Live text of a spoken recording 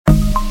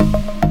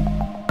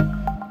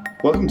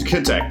Welcome to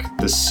Kid Tech,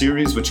 the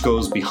series which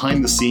goes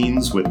behind the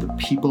scenes with the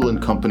people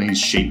and companies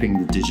shaping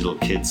the digital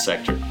kids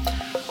sector.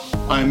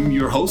 I'm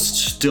your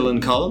host,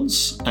 Dylan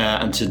Collins,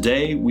 and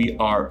today we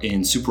are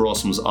in Super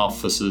Awesome's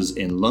offices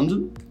in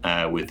London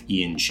with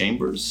Ian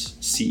Chambers,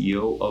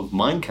 CEO of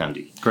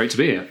Mindcandy. Great to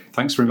be here.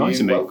 Thanks for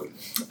inviting me.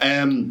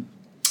 Welcome.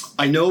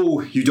 I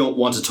know you don't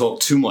want to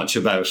talk too much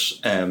about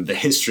the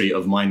history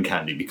of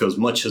Mindcandy because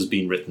much has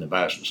been written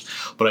about it.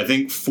 But I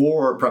think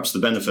for perhaps the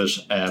benefit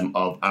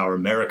of our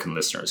American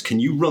listeners, can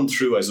you run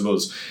through, I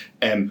suppose,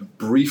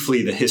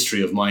 briefly the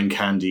history of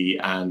Mindcandy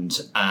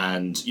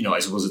and you know, I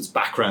suppose its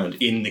background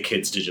in the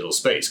kids' digital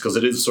space, because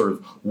it is sort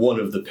of one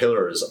of the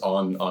pillars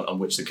on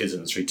which the kids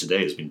industry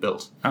today has been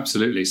built.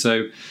 Absolutely.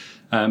 So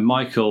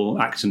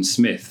Michael Acton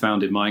Smith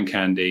founded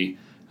Mindcandy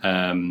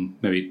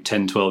maybe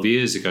 10, 12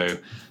 years ago.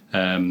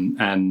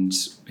 And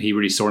he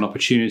really saw an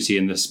opportunity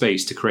in the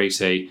space to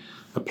create a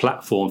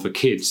platform for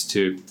kids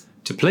to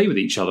play with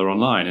each other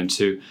online and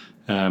to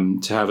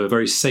have a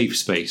very safe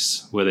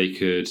space where they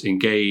could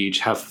engage,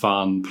 have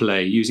fun,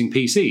 play using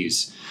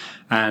PCs.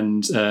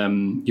 And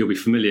you'll be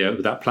familiar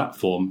with that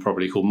platform,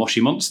 probably called Moshi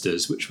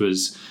Monsters, which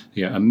was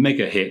a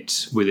mega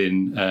hit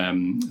within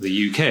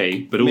the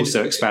UK, but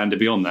also expanded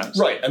beyond that.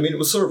 Right. I mean, it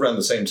was sort of around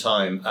the same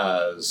time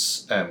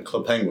as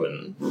Club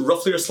Penguin,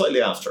 roughly or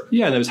slightly after.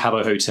 Yeah, there was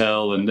Habbo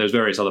Hotel and there's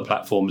various other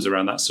platforms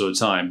around that sort of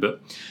time.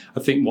 But I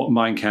think what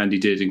Mindcandy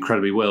did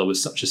incredibly well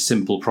was such a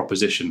simple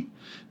proposition,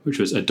 which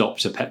was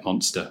adopt a pet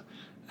monster.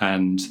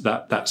 And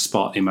that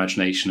sparked the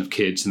imagination of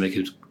kids, and they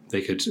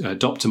could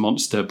adopt a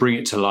monster, bring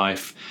it to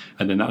life,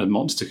 and then that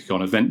monster could go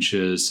on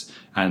adventures,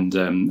 and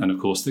of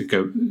course they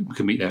could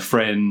meet their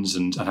friends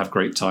and have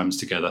great times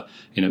together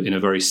in a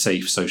very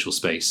safe social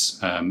space.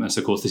 And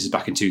so, of course, this is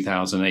back in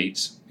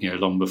 2008,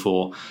 long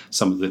before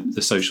some of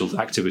the social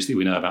activities that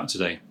we know about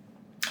today.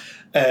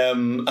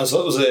 And so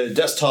it was a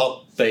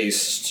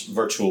desktop-based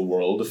virtual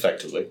world,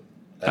 effectively.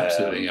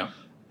 Absolutely, yeah.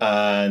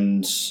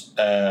 And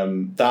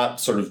that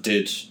sort of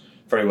did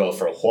very well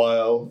for a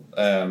while.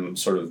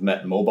 Sort of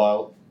met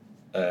mobile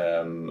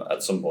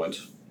at some point.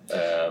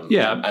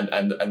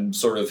 And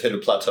sort of hit a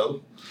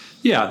plateau.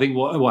 Yeah, I think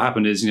what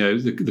happened is,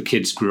 the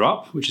kids grew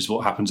up, which is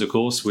what happens, of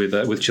course,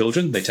 with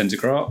children. They tend to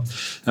grow up.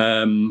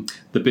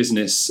 The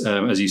business,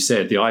 as you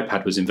said, the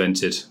iPad was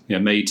invented,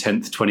 May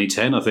 10th,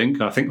 2010, I think.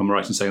 I think I'm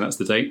right in saying that's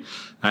the date.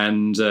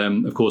 And,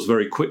 of course,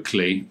 very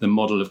quickly, the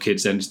model of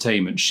kids'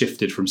 entertainment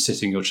shifted from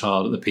sitting your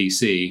child at the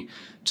PC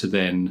to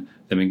then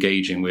them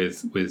engaging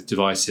with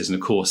devices. And,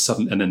 of course,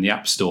 and then the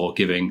App Store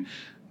giving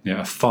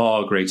a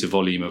far greater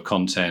volume of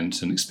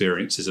content and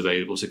experiences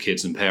available to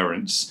kids and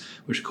parents,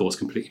 which of course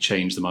completely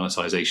changed the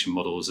monetization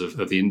models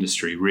of the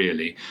industry,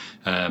 really.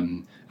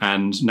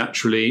 And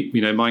naturally,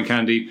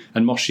 Mindcandy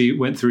and Moshi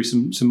went through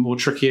some more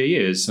trickier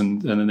years,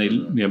 and then they,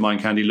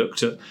 Mindcandy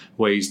looked at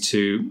ways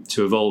to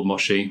evolve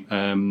Moshi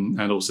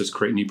and also to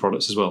create new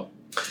products as well.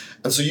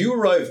 And so you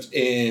arrived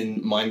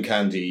in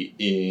Mindcandy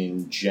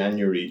in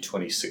January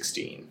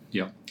 2016.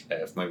 Yeah,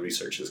 if my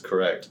research is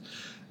correct.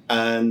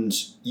 And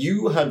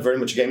you had very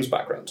much a games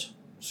background.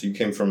 So you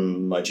came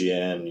from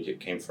IGN, you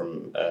came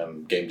from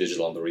Game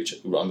Digital on the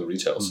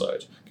retail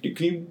side.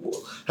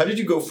 How did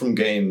you go from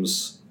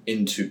games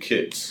into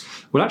kids?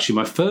 Well, actually,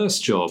 my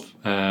first job,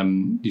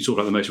 you talked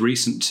about the most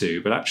recent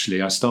two, but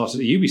actually I started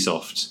at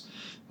Ubisoft,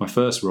 my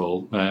first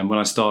role, when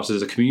I started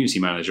as a community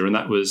manager, and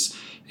that was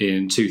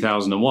in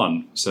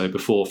 2001. So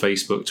before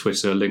Facebook,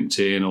 Twitter,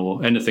 LinkedIn,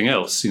 or anything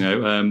else,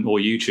 or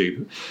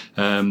YouTube.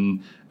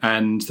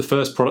 And the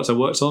first product I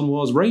worked on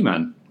was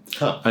Rayman.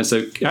 Huh. And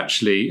so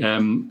actually,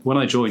 when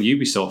I joined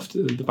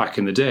Ubisoft back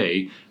in the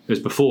day, it was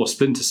before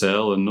Splinter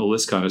Cell and all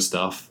this kind of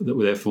stuff that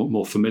we're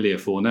more familiar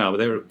for now. But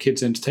they were a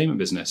kids' entertainment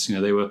business.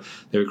 They were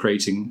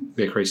creating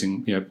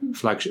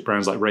flagship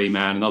brands like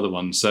Rayman and other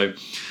ones. So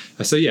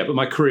yeah. But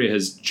my career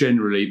has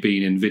generally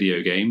been in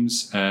video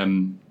games.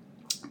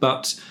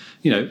 But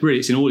really,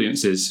 it's in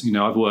audiences.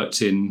 I've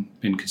worked in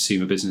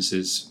consumer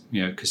businesses,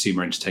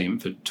 consumer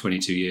entertainment for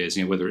 22 years,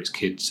 whether it's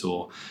kids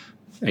or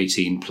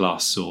 18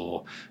 plus,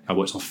 or I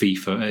worked on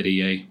FIFA at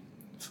EA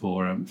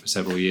for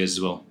several years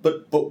as well.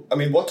 But I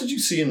mean, what did you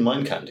see in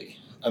Mindcandy?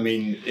 I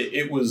mean,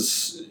 it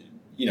was,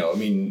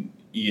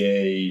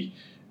 EA,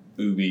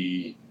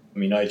 Ubi,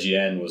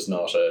 IGN was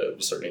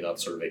certainly not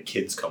sort of a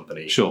kids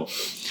company. Sure.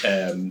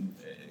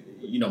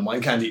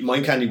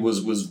 Mindcandy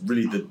was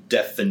really the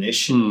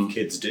definition of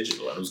kids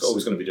digital, and it was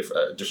always going to be a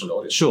different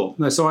audience. Sure.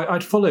 No, so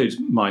I'd followed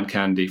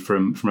Mindcandy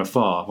from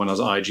afar when I was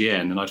at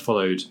IGN, and I'd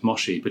followed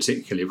Moshi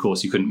particularly. Of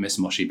course, you couldn't miss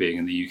Moshi being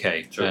in the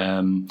UK. Sure.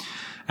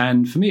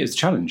 And for me, it was a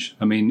challenge.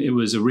 I mean, it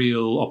was a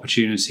real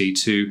opportunity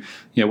to,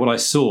 what I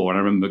saw, and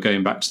I remember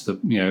going back to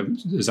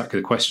exactly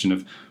the question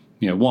of,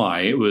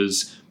 why. It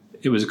was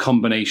a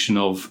combination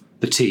of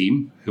the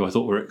team, who I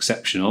thought were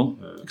exceptional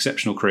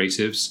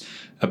creatives,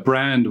 a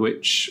brand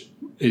which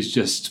is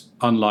just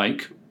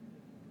unlike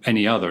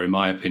any other, in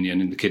my opinion,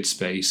 in the kids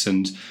space.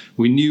 And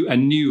we knew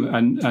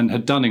and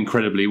had done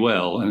incredibly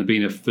well and had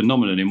been a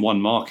phenomenon in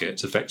one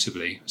market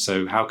effectively.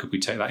 So how could we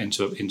take that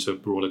into a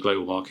broader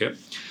global market?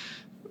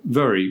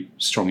 Very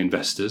strong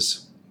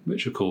investors,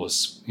 which of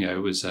course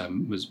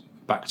was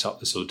backed up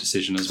the sort of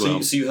decision as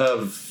well. So you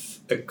have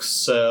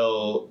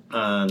Excel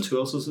and who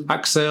else is it?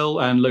 Axel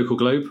and Local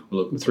Globe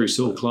through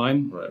Saul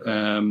Klein, Right.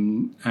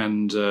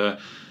 and.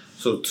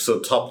 So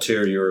top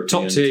tier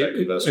European tech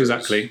investors.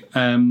 Exactly,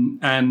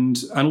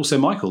 and also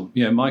Michael.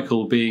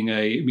 Michael being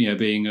a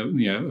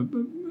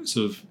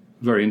sort of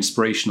very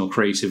inspirational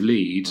creative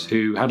lead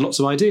who had lots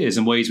of ideas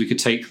and ways we could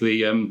take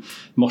the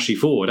Moshi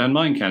forward and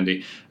Mind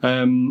Candy.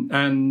 And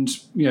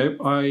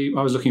I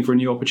was looking for a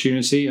new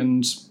opportunity,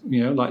 and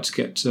like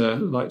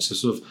to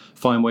sort of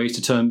find ways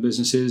to turn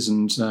businesses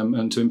and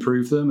to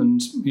improve them.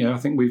 And I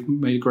think we've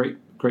made a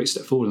great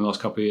step forward in the last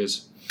couple of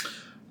years.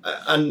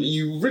 And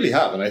you really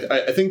have, and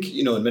I think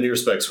in many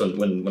respects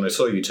when I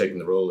saw you taking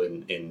the role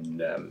in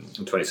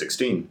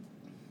 2016,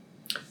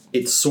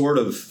 it sort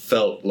of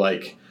felt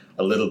like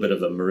a little bit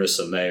of a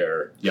Marissa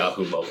Mayer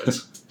Yahoo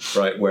moment,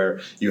 right?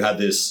 Where you had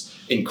this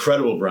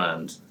incredible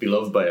brand,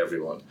 beloved by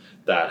everyone,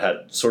 that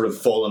had sort of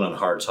fallen on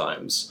hard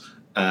times.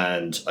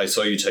 And I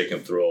saw you taking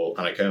up the role,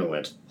 and I kind of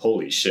went,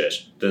 holy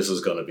shit, this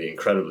is going to be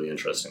incredibly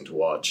interesting to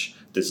watch.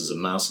 This is a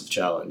massive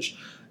challenge.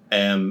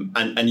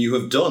 And you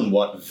have done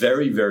what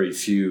very, very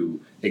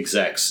few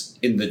execs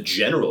in the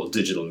general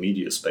digital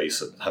media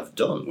space have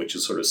done, which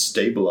is sort of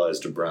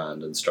stabilized a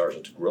brand and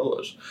started to grow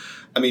it.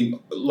 I mean,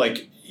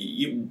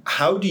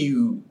 how do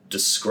you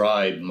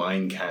describe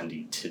Mind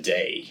Candy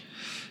today?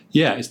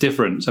 Yeah, it's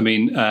different. I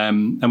mean,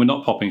 and we're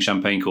not popping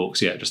champagne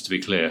corks yet, just to be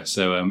clear.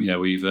 So,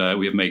 we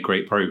have made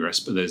great progress,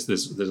 but there's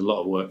a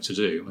lot of work to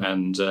do.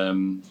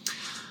 And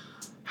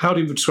how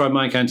do you describe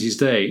Mind Candy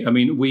today? I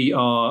mean,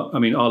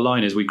 our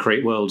line is we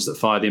create worlds that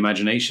fire the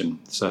imagination.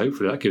 So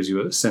hopefully that gives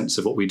you a sense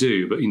of what we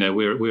do. But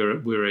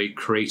we're a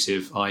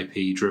creative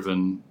IP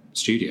driven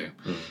studio.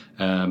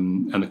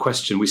 And the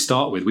question we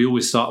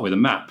always start with a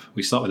map.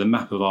 We start with a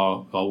map of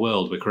our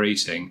world we're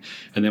creating,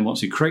 and then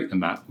once we create the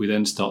map, we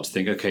then start to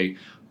think, okay,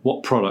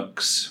 what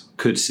products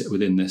could sit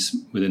within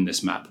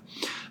this map?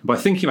 By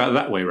thinking about it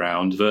that way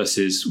round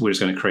versus we're just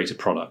going to create a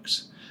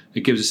product,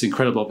 it gives us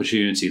incredible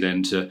opportunity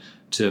then to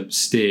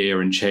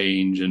steer and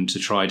change and to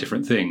try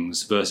different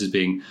things versus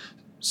being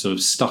sort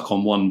of stuck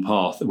on one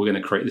path that we're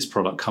going to create this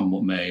product come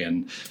what may,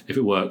 and if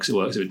it works, it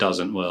works. If it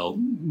doesn't, well,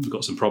 we've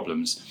got some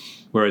problems.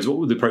 Whereas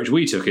the approach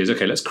we took is,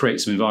 okay, let's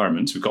create some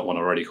environments. We've got one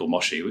already called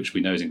Moshi, which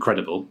we know is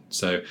incredible.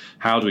 So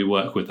how do we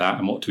work with that,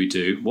 and what do we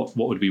do? What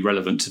would be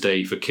relevant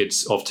today for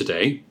kids of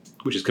today,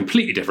 which is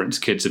completely different to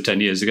kids of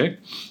 10 years ago?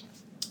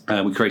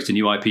 We created a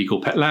new IP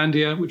called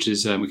Petlandia, which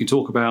is we can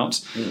talk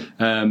about.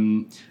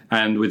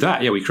 And with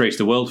that, we created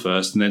the world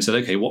first and then said,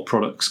 okay, what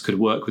products could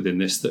work within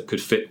this that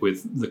could fit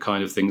with the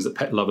kind of things that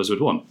pet lovers would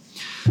want?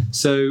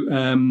 So,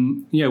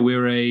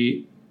 we're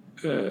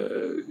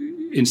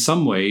in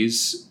some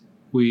ways,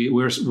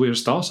 we're a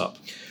startup.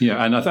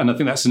 And I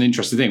think that's an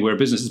interesting thing. We're a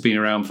business that's been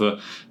around for,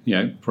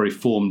 probably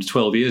formed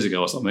 12 years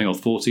ago or something, or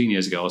 14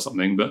 years ago or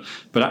something. But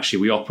actually,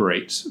 we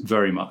operate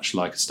very much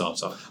like a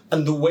startup.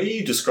 And the way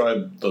you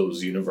describe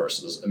those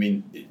universes, I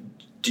mean,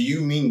 do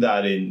you mean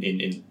that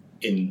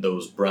in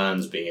those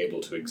brands being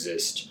able to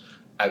exist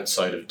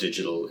outside of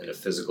digital in a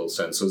physical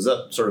sense? So is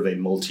that sort of a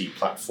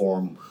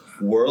multi-platform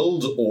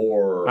world,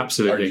 or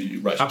absolutely,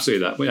 right?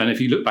 Absolutely that. And if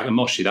you look back at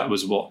Moshi, that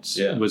was what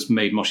was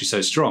made Moshi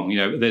so strong.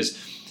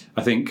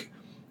 I think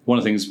one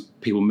of the things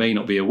people may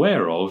not be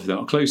aware of, if they're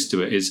not close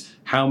to it, is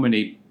how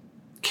many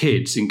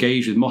kids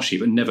engage with Moshi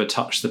but never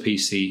touch the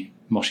PC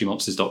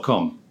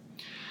MoshiMonsters.com.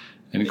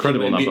 An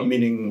incredible number.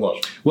 Meaning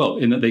what? Well,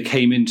 in that they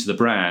came into the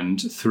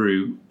brand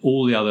through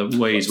all the other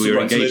ways we were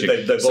engaging. So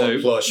they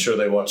bought Plush, or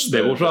they watched the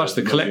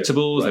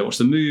collectibles, right. They watched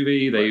the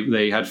movie,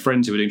 they had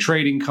friends who were doing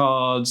trading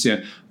cards.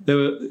 There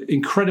were an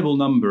incredible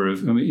number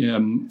of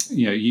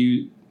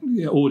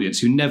audience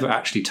who never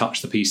actually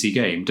touched the PC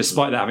game,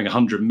 despite that having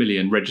 100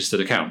 million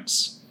registered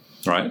accounts.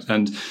 Right,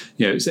 and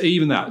so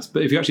even that.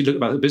 But if you actually look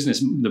about the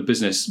business,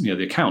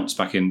 the accounts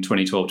back in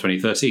 2012,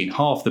 2013,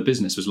 half the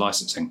business was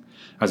licensing,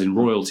 as in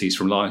royalties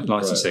from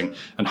licensing, right.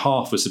 And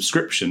half was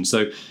subscription.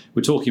 So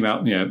we're talking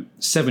about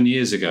 7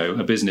 years ago,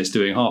 a business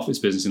doing half its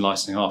business in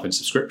licensing, half in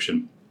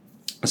subscription.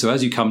 So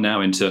as you come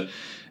now into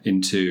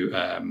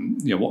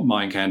what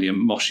Mind Candy and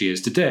Moshi is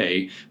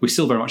today, we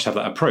still very much have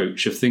that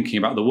approach of thinking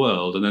about the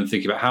world and then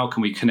thinking about how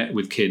can we connect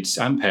with kids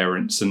and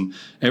parents and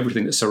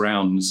everything that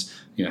surrounds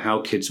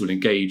how kids will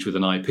engage with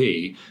an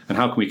IP, and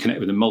how can we connect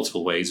with them in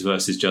multiple ways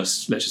versus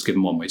let's just give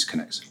them one way to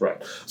connect. Right.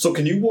 So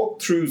can you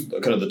walk through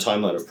kind of the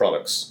timeline of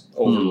products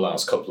over the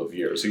last couple of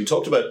years? So you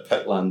talked about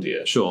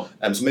Petlandia. Sure.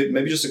 And so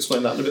maybe just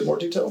explain that in a bit more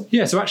detail.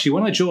 Yeah, so actually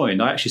when I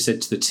joined, I actually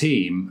said to the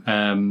team,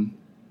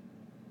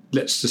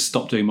 let's just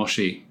stop doing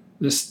Moshi.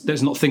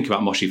 Let's not think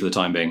about Moshi for the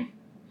time being.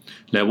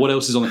 Now, what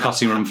else is on the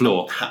cutting room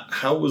floor?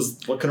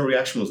 What kind of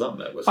reaction was that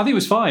met with? I think it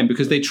was fine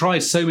because they tried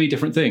so many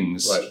different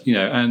things, right.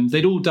 And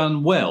they'd all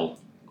done well.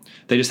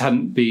 They just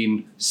hadn't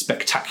been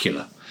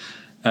spectacular.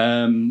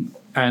 And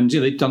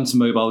they'd done some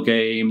mobile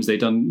games, they'd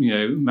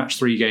done match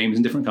 3 games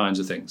and different kinds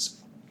of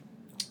things.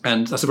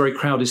 And that's a very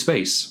crowded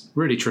space,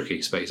 really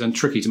tricky space, and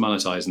tricky to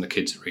monetize in the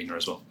kids arena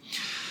as well.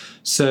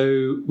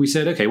 So we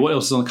said, okay, what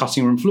else is on the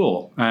cutting room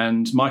floor?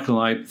 And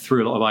Michael and I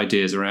threw a lot of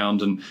ideas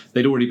around, and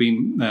they'd already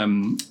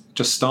been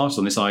just started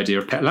on this idea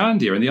of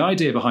Petlandia. And the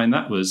idea behind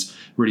that was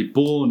really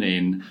born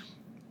in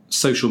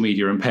social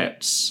media and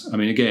pets. I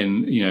mean,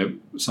 again,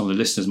 some of the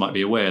listeners might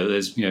be aware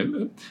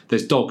that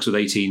there's dogs with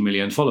 18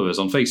 million followers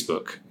on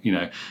Facebook.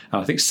 And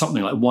I think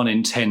something like 1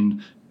 in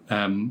 10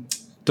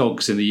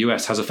 dogs in the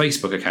US has a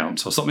Facebook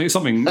account or something like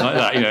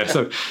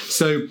that.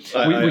 So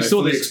I we saw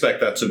fully this. expect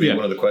that to be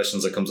one of the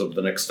questions that comes up at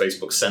the next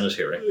Facebook Senate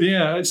hearing.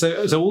 Yeah.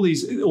 So all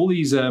these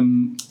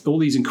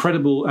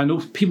incredible, and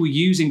all people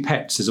using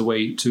pets as a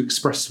way to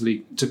express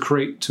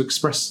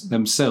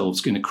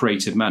themselves in a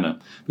creative manner,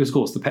 because of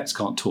course the pets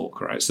can't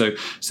talk, right? So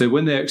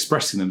when they're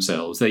expressing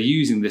themselves, they're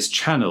using this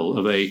channel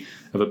of a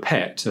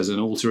pet as an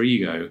alter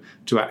ego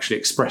to actually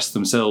express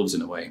themselves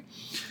in a way.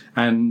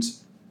 And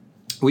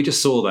we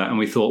just saw that and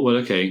we thought, well,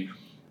 okay,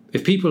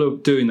 if people are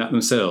doing that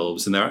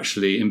themselves and they're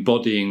actually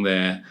embodying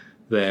their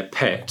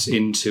pet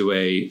into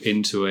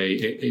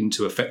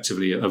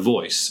effectively a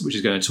voice which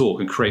is going to talk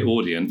and create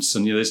audience,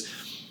 and there's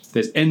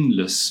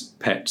endless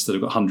pets that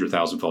have got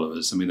 100,000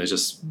 followers. I mean, there's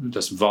just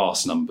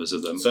vast numbers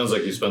of them. Sounds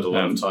like you spent a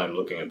lot of time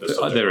looking at this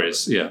subject. There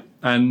is, yeah.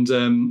 And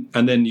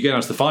then you get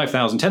down to the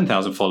 5,000,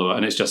 10,000 follower,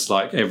 and it's just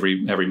like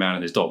every man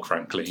and his dog,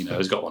 frankly,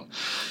 has got one.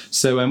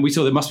 So we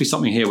thought there must be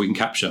something here we can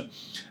capture.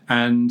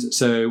 And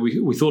so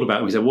we thought about it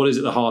and we said, what is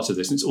at the heart of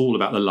this? And it's all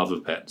about the love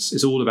of pets.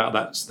 It's all about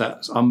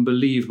that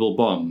unbelievable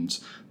bond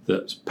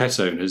that pet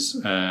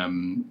owners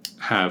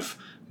have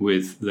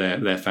with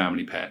their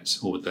family pet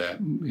or with their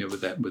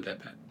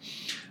pet.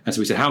 And so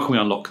we said, how can we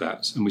unlock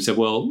that? And we said,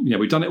 well,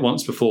 we've done it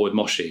once before with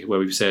Moshi, where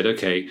we've said,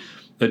 okay,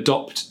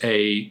 adopt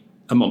a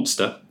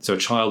monster. So a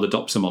child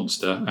adopts a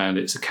monster, and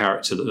it's a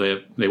character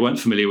that they weren't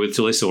familiar with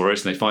till they saw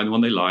it, and they find the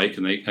one they like,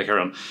 and they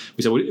carry on.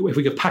 We said, well, if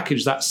we could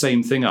package that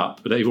same thing up,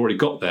 but they've already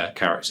got their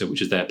character,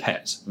 which is their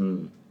pet,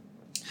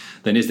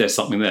 then is there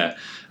something there?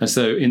 And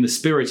so in the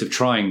spirit of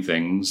trying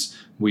things,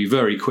 we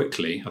very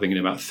quickly, I think in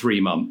about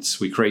 3 months,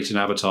 we created an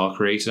avatar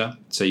creator.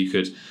 So you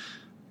could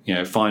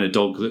find a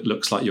dog that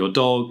looks like your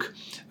dog.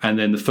 And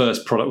then the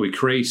first product we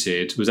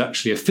created was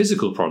actually a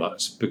physical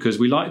product, because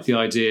we liked the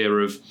idea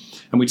of,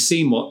 and we'd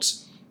seen what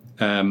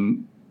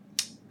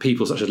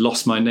people such as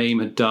Lost My Name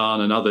had done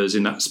and others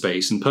in that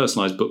space, and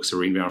personalised books have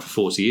been around for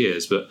 40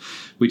 years, but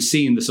we'd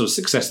seen the sort of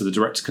success of the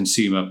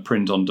direct-to-consumer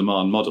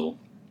print-on-demand model.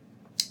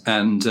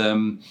 And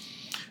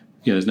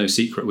there's no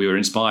secret we were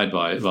inspired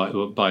by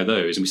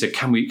those, and we said,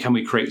 can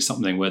we create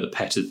something where the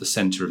pet is the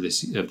centre of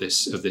this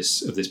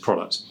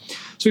product?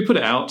 So we put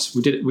it out.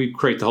 We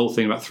created the whole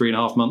thing in about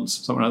 3.5 months,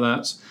 something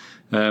like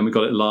that. We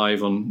got it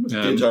live on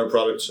the entire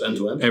product end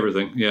to end.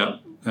 Everything, yeah.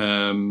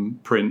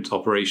 Print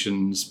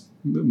operations,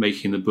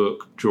 making the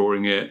book,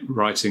 drawing it,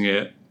 writing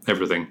it,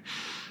 everything.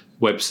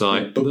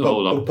 Website, the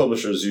whole lot. Book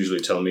publishers usually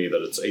tell me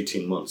that it's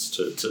 18 months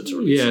to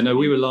release. Yeah, no,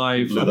 we were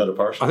live. Blew that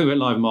apart. I think we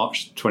went live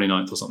March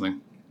 29th or something.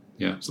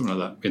 Yeah, something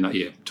like that in that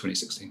year,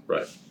 2016.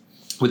 Right.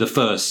 With a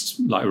first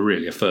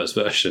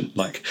version,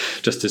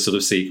 just to sort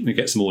of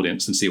get some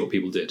audience and see what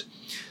people did.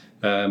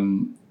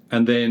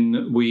 And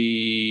then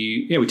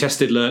we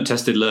tested, learnt,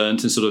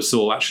 and sort of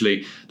saw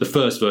actually the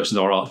first version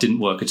of our art didn't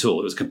work at all.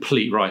 It was a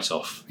complete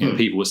write-off.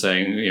 People were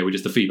saying,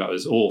 the feedback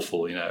was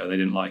awful, and they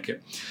didn't like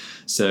it.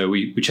 So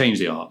we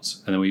changed the art,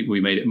 and then we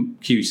made it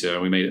cuter,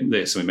 and we made it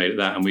this, and we made it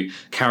that, and we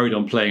carried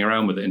on playing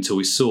around with it until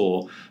we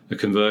saw the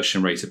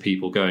conversion rate of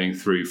people going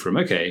through from,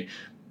 okay,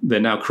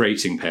 they're now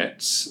creating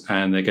pets,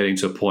 and they're getting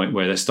to a point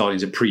where they're starting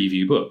to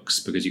preview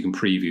books, because you can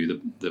preview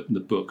the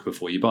book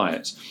before you buy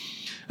it.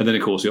 And then,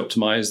 of course, we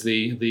optimize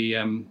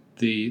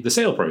the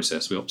sale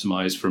process. We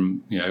optimize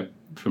from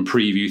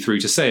preview through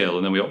to sale,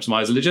 and then we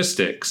optimize the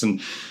logistics. And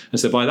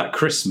so by that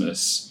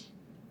Christmas,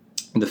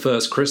 the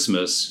first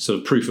Christmas sort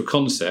of proof of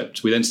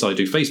concept, we then started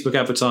to do Facebook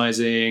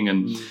advertising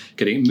and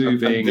getting it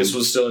moving. And this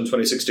was still in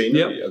 2016?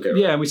 Yeah, okay, right.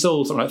 Yeah, and we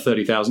sold something like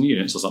 30,000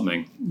 units or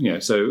something.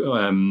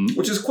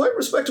 Which is quite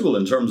respectable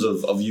in terms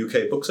of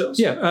UK book sales.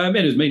 Yeah, and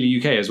it was mainly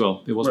UK as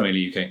well. It was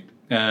mainly UK.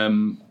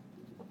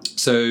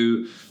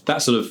 So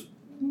that sort of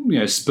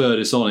spurred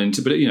us on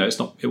into, but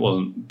it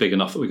wasn't big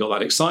enough that we got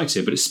that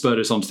excited, but it spurred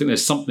us on to think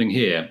there's something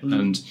here.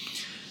 And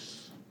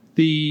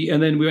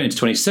then we went into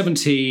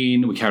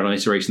 2017, we carried on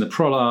iterating the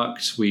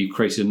product, we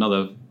created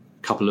another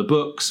couple of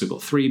books, we've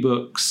got 3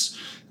 books.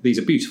 These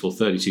are beautiful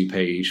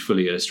 32-page,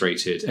 fully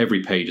illustrated.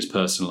 Every page is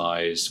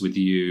personalised with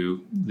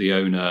you, the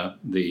owner,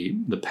 the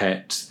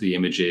pet, the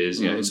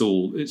images. It's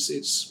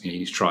you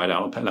need to try it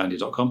out on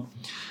petlandia.com.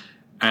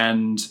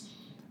 And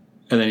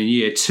then in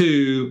year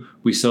 2,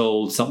 we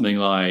sold something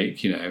like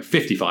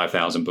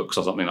 55,000 books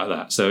or something like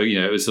that. So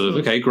it was sort of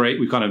okay, great.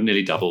 We kind of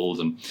nearly doubled,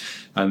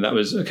 and that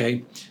was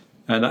okay.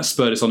 And that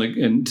spurred us on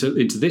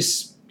into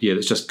this year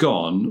that's just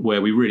gone,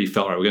 where we really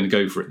felt, right, we're going to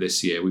go for it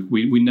this year.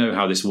 We know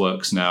how this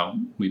works now.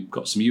 We've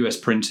got some US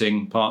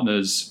printing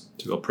partners.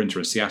 We've got a printer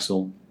in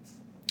Seattle,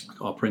 we've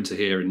got our printer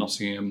here in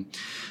Nottingham.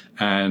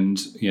 And,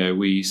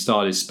 we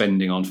started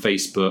spending on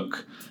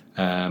Facebook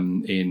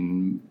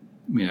in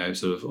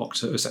sort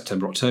of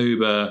September,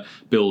 October,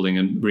 building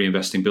and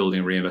reinvesting, building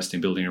and reinvesting,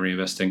 building and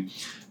reinvesting.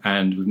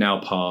 And we've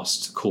now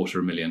passed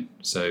 250,000.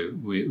 So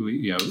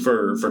we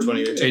for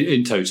 2018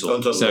 in total. Oh,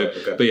 in total, so, right,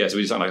 okay. but yeah, so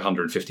we just had like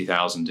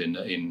 150,000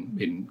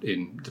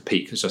 in the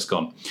peak that's just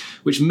gone,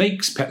 which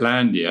makes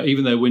Petlandia,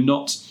 even though we're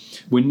not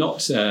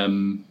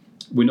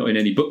in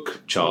any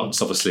book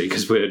charts, obviously,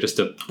 because we're just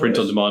a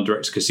print-on-demand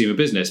direct-to-consumer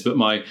business. But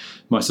my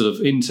sort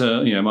of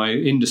my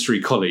industry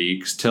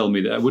colleagues tell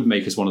me that it would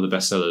make us one of the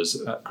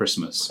bestsellers at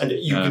Christmas. And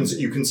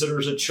you consider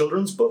it a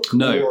children's book?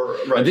 No.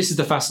 Right. And this is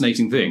the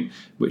fascinating thing,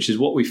 which is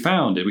what we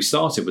found. We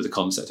started with the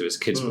concept of it as a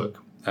kids' book.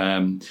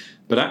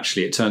 But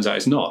actually, it turns out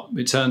it's not.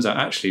 It turns out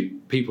actually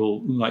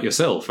people like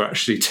yourself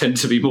actually tend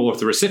to be more of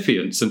the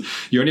recipients. And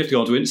you only have to go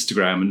onto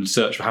Instagram and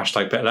search for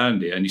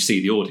 #Petlandia and you see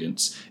the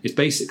audience. It's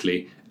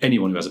basically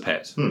anyone who has a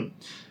pet.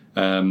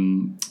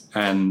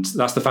 And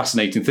that's the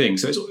fascinating thing.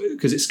 So it's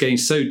because it's getting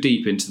so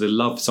deep into the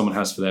love someone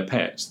has for their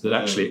pet that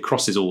actually it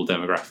crosses all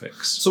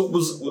demographics. So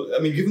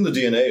given the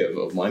DNA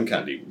of Mind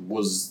Candy,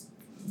 was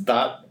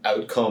that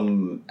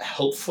outcome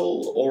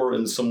helpful or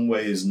in some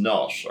ways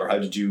not? Or how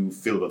did you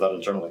feel about that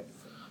internally?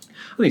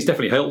 I think it's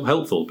definitely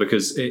helpful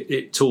because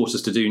it taught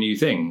us to do new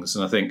things,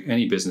 and I think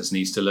any business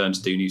needs to learn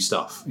to do new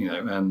stuff,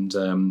 and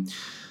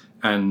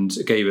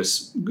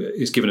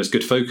it's given us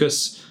good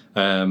focus.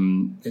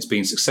 It's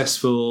been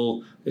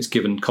successful. It's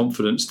given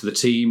confidence to the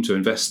team, to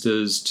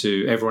investors,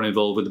 to everyone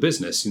involved with the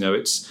business.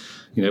 It's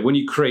when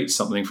you create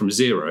something from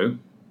zero,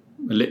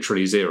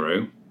 literally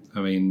zero.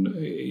 I mean,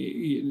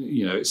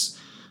 it's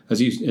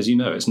as you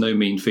know, it's no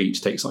mean feat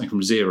to take something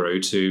from zero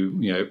to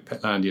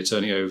Petlandia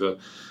turning over,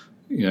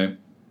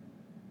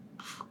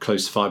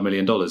 close to $5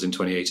 million in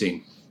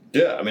 2018.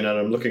 Yeah, I mean, and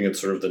I'm looking at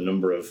sort of the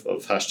number of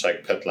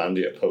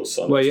 #Petlandia posts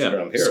on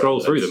Instagram here.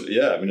 Scroll through them.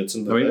 Yeah, I mean, it's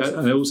in the.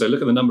 And also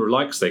look at the number of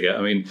likes they get.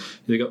 I mean,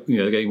 they're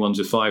getting ones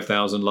with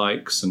 5,000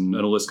 likes and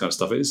all this kind of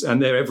stuff.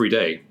 And they're every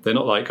day. They're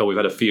not like, we've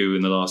had a few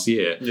in the last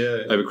year.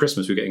 Yeah. Over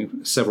Christmas, we're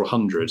getting several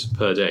hundred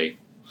per day.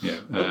 Yeah.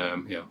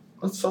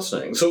 That's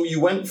fascinating. So you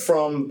went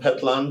from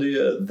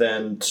Petlandia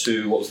then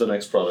to, what was the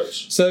next product?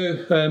 So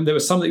there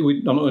was something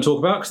I'm not going to talk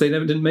about because they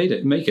didn't make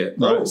it.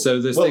 Right? Oh. So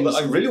there's things.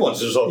 I really wanted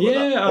to talk about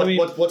that. Yeah, I mean,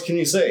 what can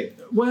you say?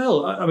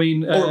 Well, I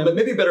mean, or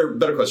maybe a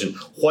better question.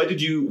 Why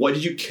did you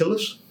kill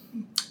it?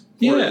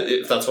 Yeah, or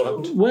if that's what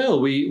happened.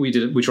 Well, we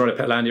tried a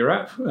Petlandia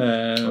app.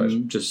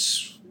 Right.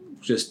 Just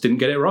didn't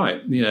get it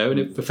right, and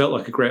it felt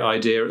like a great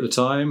idea at the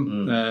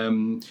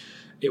time.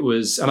 It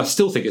was, and I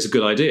still think it's a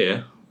good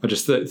idea. I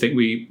just think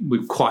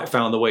we've quite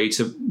found the way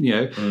to,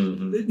 you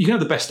can have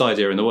the best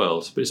idea in the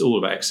world, but it's all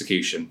about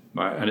execution,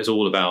 right? And it's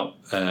all about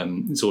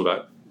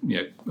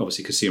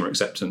obviously consumer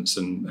acceptance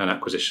and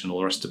acquisition and all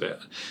the rest of it.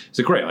 It's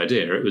a great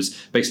idea. It was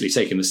basically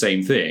taking the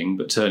same thing,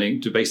 but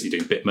turning to basically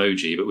doing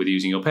Bitmoji, but with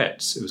using your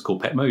pets. It was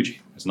called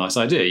Petmoji. It's a nice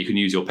idea. You can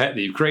use your pet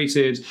that you've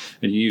created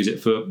and you use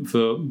it for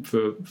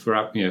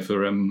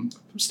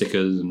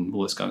stickers and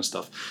all this kind of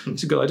stuff.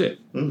 It's a good idea.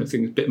 I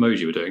think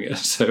Bitmoji were doing it,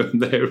 so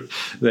they're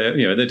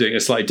doing it a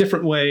slightly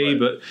different way. Right.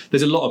 But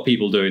there's a lot of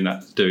people doing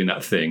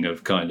that thing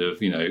of kind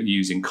of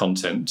using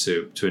content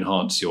to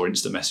enhance your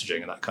instant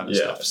messaging and that kind of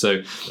stuff.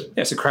 So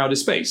it's a crowded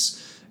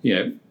space.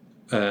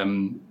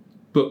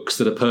 Books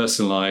that are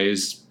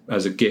personalised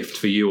as a gift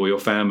for you or your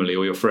family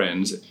or your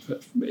friends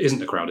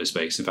isn't a crowded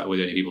space. In fact, we're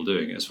the only people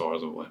doing it as far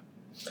as I'm aware.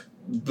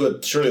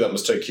 But surely that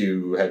must take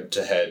you head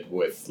to head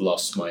with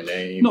Lost My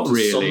Name. Not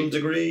really. To some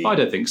degree. I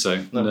don't think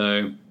so.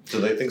 No.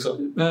 Do they think so?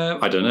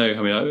 I don't know.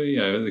 I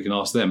mean, they can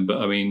ask them. But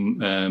I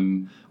mean,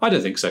 I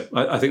don't think so.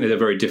 I think they're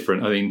very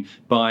different. I mean,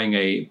 buying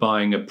a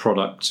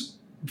product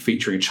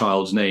featuring a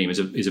child's name is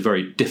a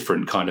very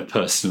different kind of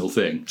personal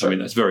thing. Sure. I mean,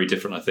 that's very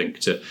different, I think,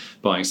 to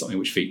buying something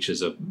which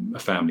features a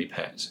family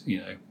pet.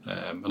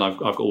 And I've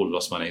got all of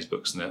Lost My Name's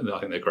books, and I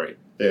think they're great.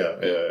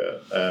 Yeah.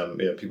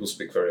 People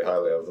speak very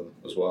highly of them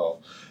as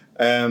well.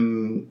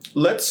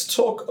 Let's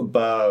talk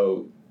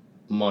about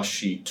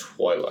Moshi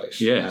Twilight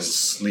and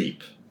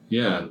sleep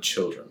and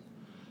children.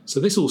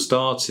 So this all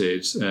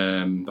started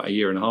about a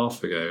year and a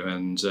half ago,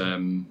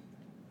 and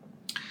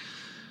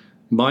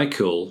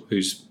Michael,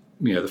 who's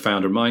the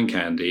founder of Mind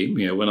Candy,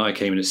 when I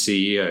came in as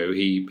CEO,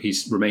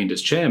 he's remained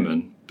as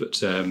chairman, but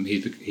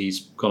he's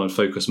gone and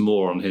focused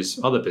more on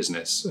his other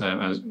business,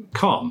 as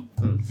Calm,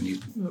 and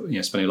he's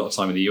spending a lot of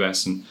time in the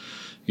US, and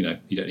you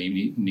don't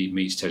even need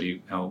me to tell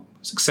you how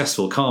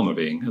successful Calm are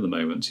being at the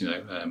moment,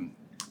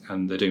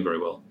 and they're doing very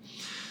well.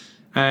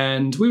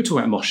 And we were talking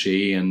about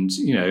Moshi and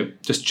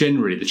just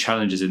generally the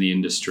challenges in the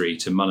industry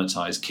to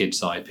monetize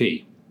kids'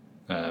 IP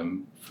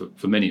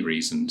for many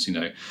reasons.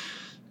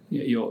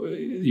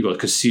 You've got a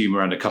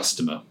consumer and a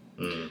customer,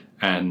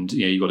 and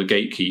you've got a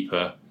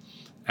gatekeeper,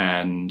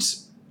 and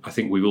I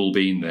think we've all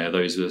been there.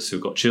 Those of us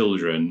who've got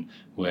children,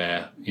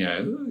 where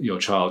your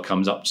child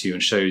comes up to you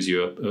and shows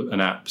you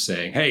an app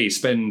saying, "Hey,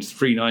 spend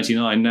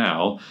 $3.99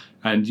 now,"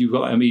 and you've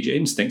got that immediate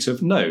instinct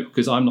of no,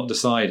 because I'm not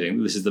deciding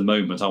that this is the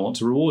moment I want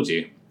to reward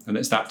you. And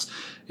that's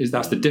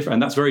the different,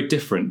 and that's very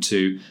different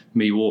to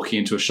me walking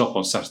into a shop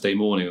on Saturday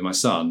morning with my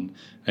son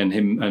and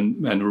him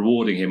and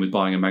rewarding him with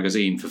buying a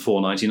magazine for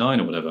 $4.99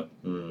 or whatever,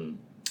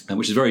 and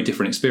which is a very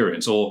different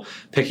experience. Or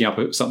picking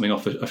up something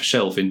off a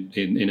shelf in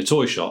a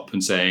toy shop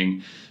and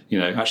saying,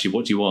 actually,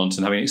 what do you want?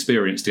 And having an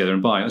experience together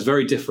and buying. It's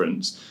very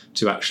different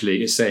to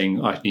actually it's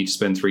saying I need to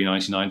spend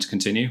 $3.99 to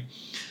continue.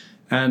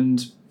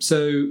 And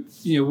so,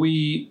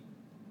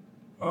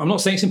 I'm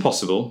not saying it's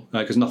impossible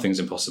because nothing's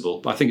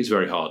impossible, but I think it's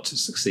very hard to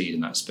succeed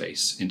in that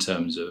space in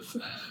terms of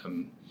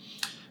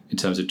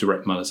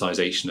direct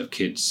monetization of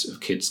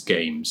kids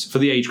games for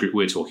the age group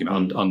we're talking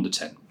about, under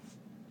 10.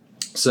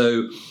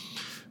 So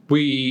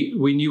we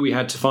knew we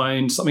had to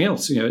find something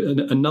else,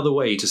 another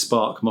way to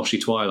spark Moshi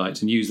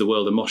Twilight and use the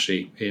world of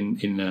Moshi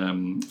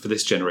in for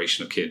this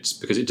generation of kids,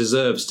 because it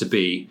deserves to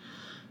be.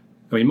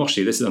 I mean,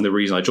 Moshi. This is the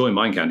reason I joined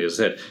Mind Candy. As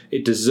I said,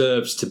 it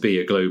deserves to be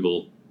a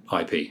global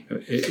IP.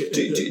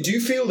 Do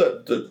you feel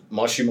that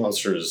Moshi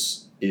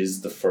Monsters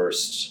is the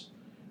first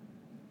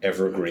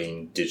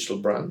evergreen digital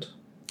brand?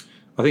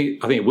 I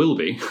think it will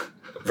be.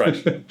 Right.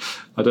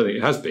 I don't think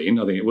it has been.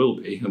 I think it will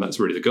be, and that's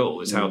really the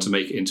goal: is how to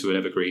make it into an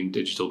evergreen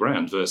digital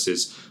brand.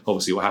 Versus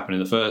obviously what happened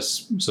in the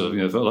first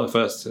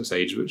first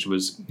stage, which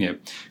was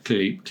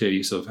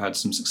clearly sort of had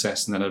some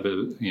success and then a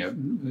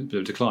bit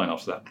of decline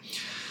after that.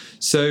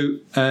 So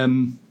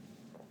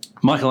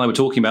Michael and I were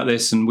talking about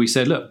this, and we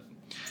said, look.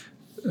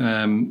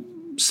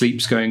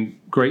 Sleep's going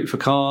great for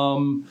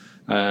Calm.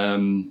 You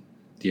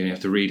only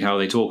have to read how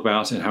they talk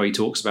about it and how he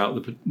talks about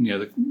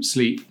the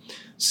sleep.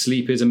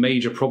 Sleep is a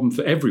major problem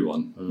for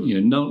everyone.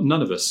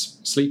 None of us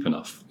sleep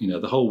enough.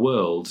 The whole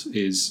world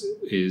is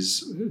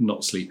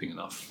not sleeping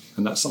enough,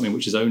 and that's something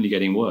which is only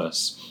getting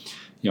worse.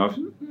 I've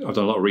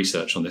done a lot of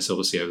research on this,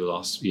 obviously, over the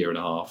last year and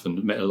a half,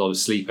 and met a lot of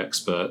sleep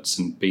experts,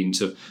 and been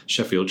to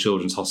Sheffield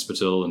Children's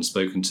Hospital and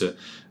spoken to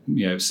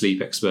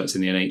sleep experts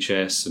in the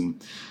NHS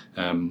and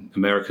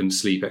American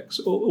sleep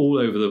all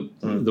over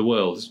the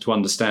world to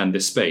understand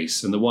this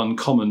space. And the one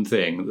common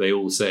thing that they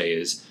all say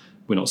is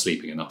we're not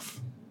sleeping enough.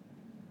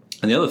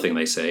 And the other thing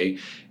they say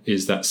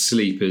is that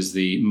sleep is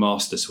the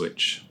master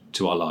switch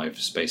to our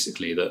lives,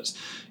 basically. That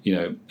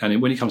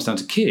and when it comes down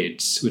to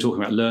kids, we're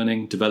talking about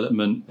learning,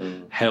 development,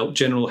 health,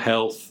 general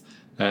health,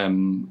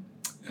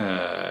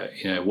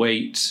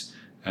 weight,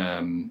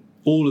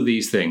 all of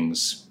these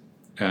things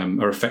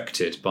are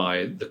affected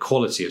by the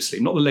quality of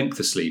sleep, not the length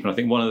of sleep. And I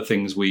think one of the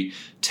things we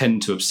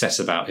tend to obsess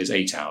about is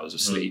 8 hours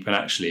of sleep. And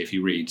actually, if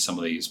you read some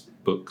of these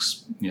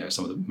books,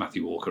 some of the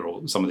Matthew Walker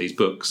or some of these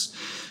books,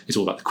 it's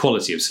all about the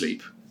quality of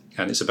sleep.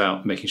 And it's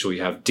about making sure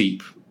you have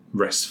deep,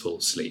 restful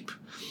sleep.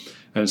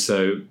 And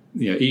so,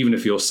 even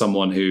if you're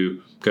someone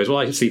who goes, well,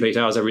 I can sleep 8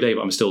 hours every day,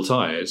 but I'm still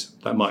tired,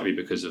 that might be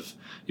because of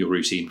your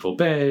routine before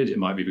bed. It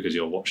might be because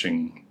you're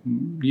watching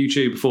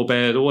YouTube before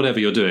bed or whatever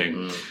you're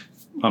doing.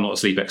 I'm not a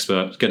sleep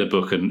expert. Get a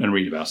book and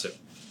read about it.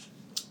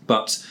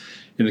 But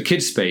in the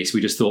kids space, we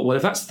just thought, well,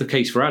 if that's the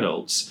case for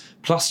adults,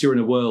 plus you're in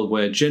a world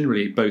where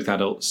generally both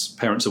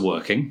parents are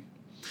working,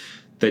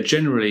 they're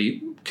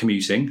generally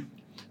commuting,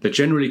 they're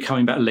generally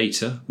coming back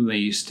later than they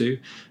used to.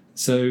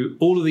 So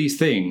all of these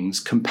things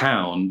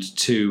compound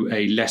to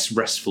a less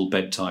restful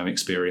bedtime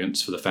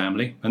experience for the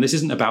family. And this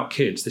isn't about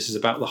kids. This is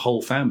about the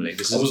whole family.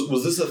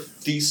 Was this a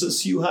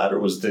thesis you had, or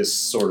was this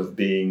sort of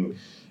being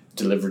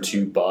delivered to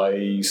you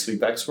by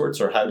sleep experts,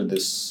 or how did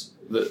this?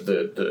 I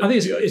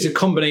think it's a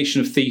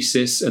combination of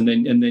thesis and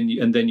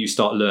then you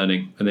start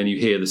learning, and then you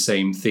hear the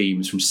same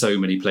themes from so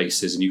many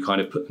places, and you kind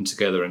of put them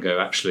together and go,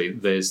 actually,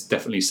 there's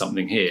definitely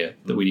something here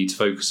that we need to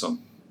focus on.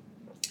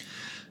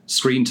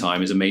 Screen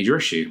time is a major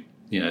issue.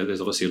 There's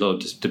obviously a lot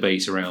of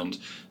debate around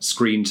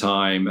screen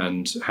time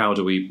and how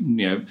do we,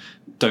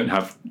 don't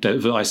have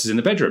devices in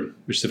the bedroom,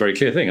 which is a very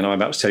clear thing. And I'm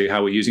about to tell you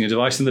how we're using a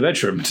device in the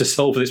bedroom to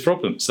solve this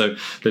problem. So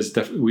there's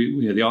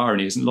definitely, the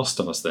irony isn't lost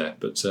on us there,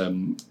 but I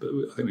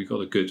think we've got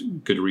a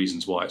good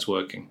reasons why it's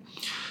working.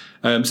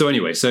 So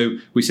anyway, so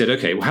we said,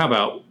 okay, well, how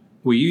about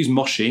we use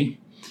Moshi,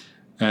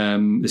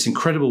 this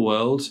incredible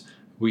world.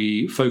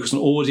 We focus on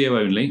audio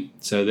only.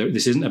 So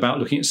this isn't about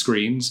looking at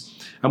screens.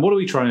 And what are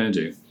we trying to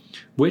do?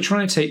 We're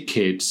trying to take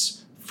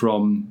kids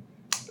from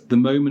the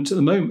moment. At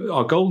the moment,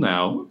 our goal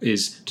now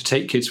is to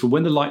take kids from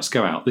when the lights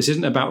go out. This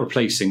isn't about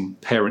replacing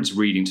parents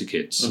reading to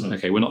kids. Mm-hmm.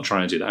 Okay, we're not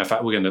trying to do that. In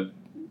fact, we're going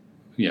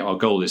to, our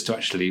goal is to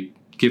actually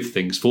give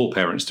things for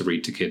parents to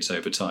read to kids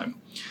over time.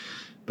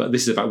 But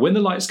this is about when the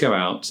lights go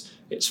out.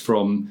 It's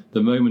from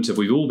the moment of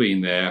we've all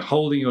been there,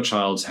 holding your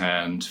child's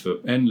hand for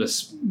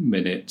endless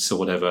minutes or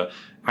whatever,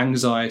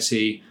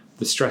 anxiety,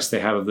 the stress they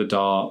have of the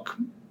dark,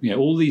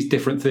 all these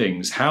different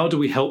things. How do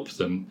we help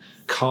them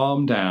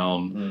calm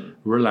down,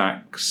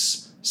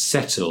 relax,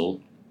 settle,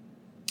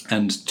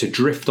 and to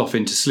drift off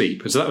into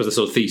sleep? And so that was the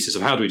sort of thesis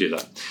of how do we do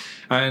that?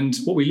 And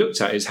what we looked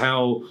at is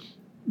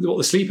what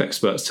the sleep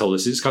experts told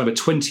us is it's kind of a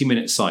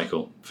 20-minute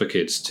cycle for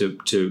kids to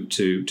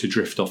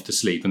drift off to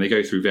sleep. And they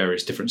go through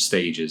various different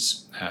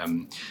stages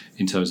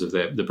in terms of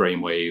the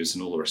brain waves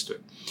and all the rest of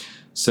it.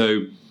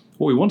 So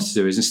what we wanted to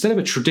do is, instead of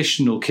a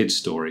traditional kid's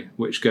story,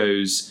 which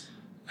goes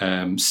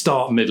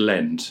start, middle,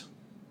 end,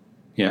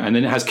 Yeah, and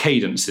then it has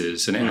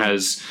cadences and it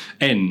has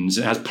ends,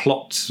 it has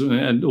plots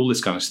and all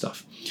this kind of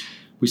stuff.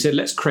 We said,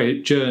 let's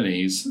create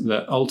journeys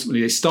that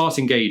ultimately they start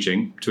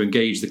engaging to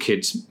engage the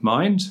kid's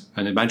mind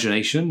and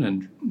imagination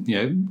and,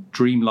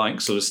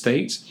 dreamlike sort of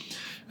state.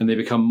 And they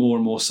become more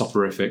and more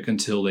soporific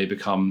until they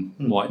become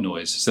white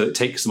noise. So it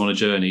takes them on a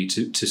journey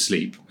to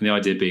sleep. And the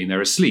idea being they're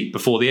asleep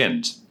before the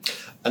end.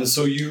 And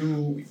so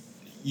you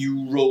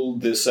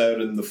rolled this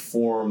out in the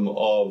form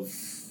of,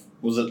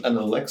 was it an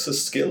Alexa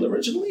skill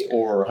originally?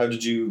 Or how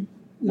did you...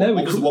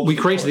 We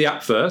created the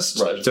app first.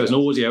 Right. So it's an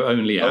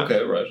audio-only app.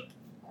 Okay, right.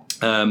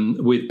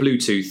 With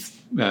Bluetooth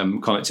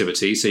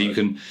connectivity. So you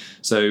can...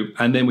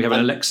 And then we have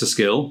an Alexa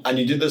skill. And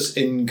you did this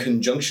in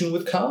conjunction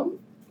with Calm?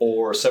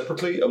 Or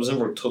separately? I was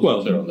never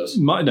totally clear on this.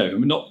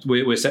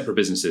 We're separate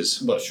businesses.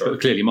 Well, sure.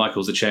 But clearly,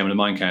 Michael's the chairman of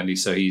Mind Candy,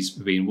 so he's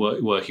been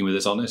working with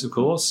us on this, of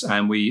course.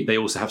 And they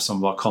also have some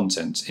of our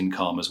content in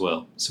Calm as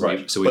well. So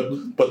right.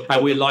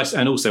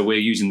 And also we're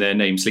using their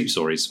name, Sleep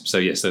Stories. So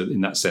yes, so in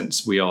that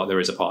sense, there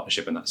is a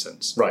partnership in that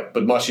sense. Right,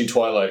 but Moshi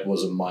Twilight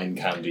was a Mind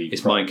Candy.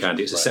 It's Mind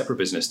Candy. It's a separate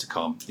business to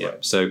Calm. Yeah.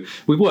 Right. So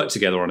we've worked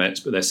together on it,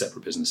 but they're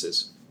separate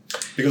businesses.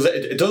 Because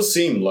it does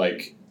seem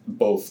like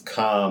both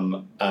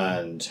Calm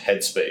and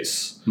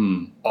Headspace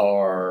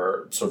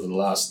are sort of in the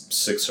last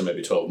 6 or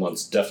maybe 12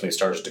 months definitely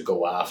started to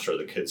go after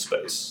the kid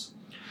space.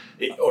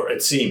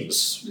 It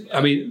seems.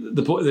 I mean,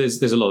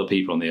 there's a lot of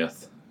people on the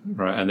earth,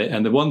 right?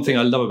 And the one thing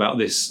I love about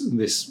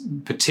this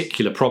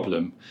particular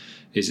problem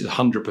is it's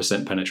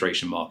 100%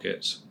 penetration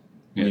market.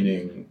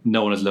 Meaning?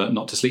 No one has learnt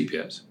not to sleep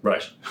yet.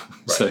 Right.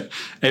 So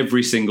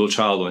every single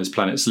child on this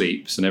planet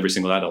sleeps and every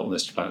single adult on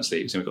this planet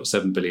sleeps. And we've got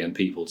 7 billion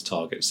people to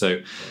target. So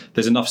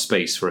there's enough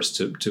space for us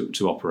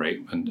to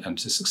operate and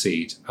to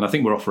succeed. And I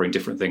think we're offering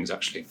different things,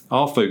 actually.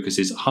 Our focus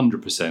is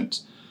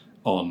 100%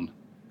 on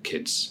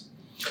kids.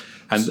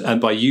 And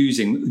by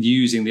using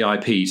the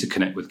IP to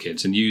connect with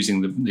kids and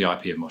using the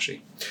IP of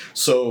Moshi.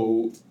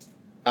 So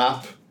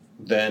app,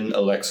 then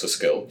Alexa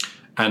skill.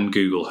 And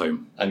Google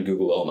Home.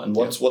 And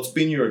what's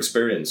been your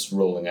experience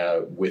rolling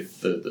out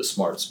with the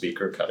smart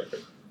speaker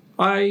category?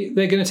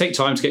 They're going to take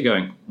time to get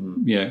going.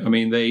 Yeah, I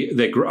mean, I think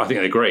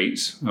they're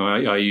great.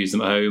 I use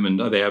them at home,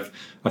 and they have.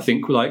 I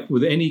think, like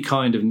with any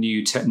kind of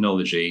new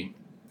technology,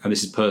 and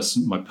this is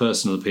my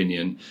personal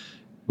opinion,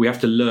 we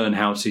have to learn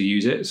how to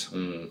use it.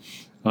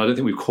 I don't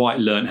think we've quite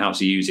learned how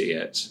to use it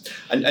yet.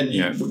 And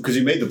because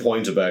you made the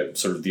point about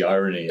sort of the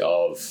irony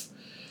of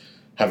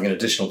having an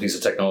additional piece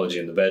of technology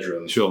in the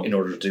bedroom in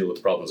order to deal with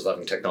the problems of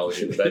having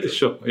technology in the bedroom.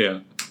 Sure, yeah.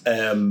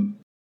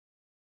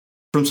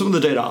 From some of the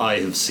data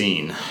I have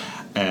seen,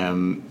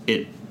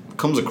 it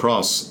comes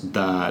across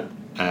that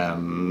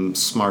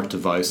smart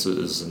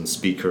devices and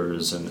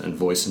speakers and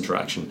voice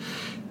interaction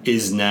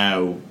is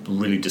now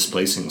really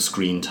displacing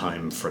screen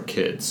time for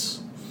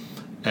kids.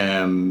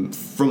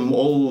 From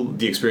all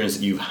the experience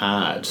that you've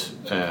had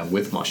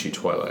with Moshi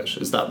Twilight,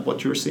 is that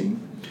what you're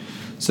seeing?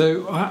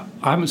 So I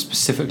haven't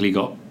specifically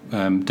got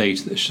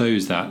data that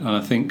shows that, and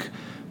I think,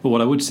 but what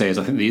I would say is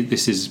I think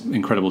this is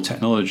incredible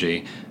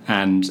technology,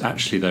 and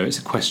actually though it's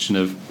a question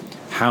of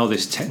how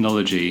this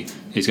technology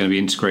is going to be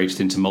integrated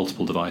into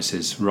multiple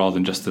devices rather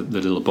than just the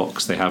little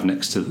box they have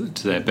next to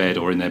their bed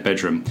or in their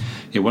bedroom.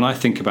 When I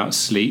think about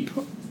sleep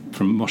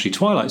from Moshi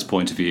Twilight's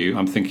point of view,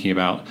 I'm thinking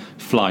about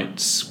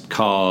flights,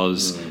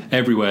 cars,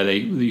 everywhere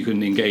you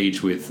can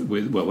engage with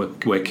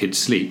where kids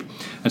sleep,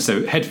 and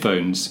so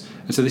headphones.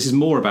 And so this is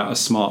more about a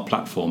smart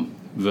platform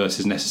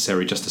versus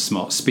necessarily just a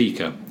smart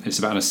speaker. It's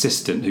about an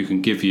assistant who can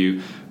give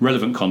you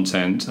relevant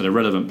content at a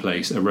relevant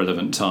place at a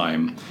relevant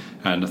time.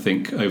 And I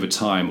think over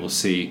time we'll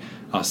see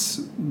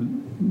us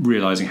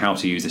realising how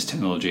to use this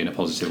technology in a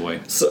positive way.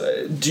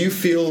 So do you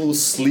feel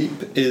sleep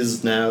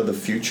is now the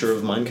future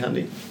of Mind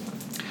Candy?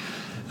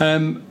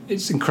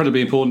 It's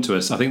incredibly important to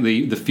us. I think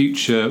the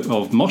future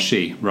of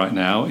Moshi right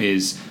now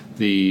is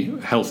the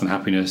health and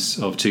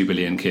happiness of 2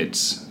 billion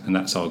kids. And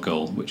that's our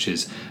goal, which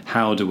is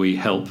how do we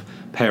help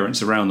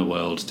parents around the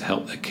world to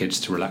help their kids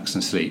to relax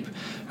and sleep.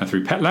 And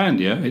through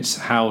Petlandia, it's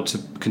how to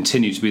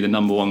continue to be the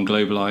number one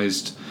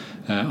globalised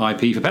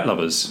IP for pet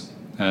lovers,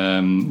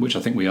 which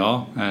I think we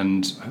are,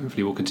 and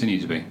hopefully will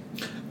continue to be.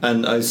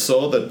 And I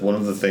saw that one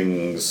of the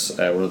things,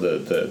 one of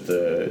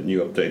the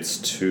new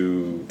updates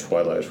to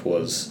Twilight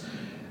was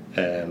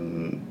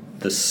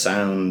the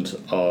sound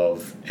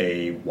of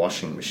a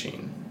washing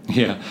machine.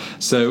 Yeah,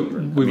 so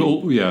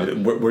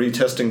Were you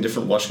testing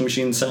different washing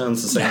machine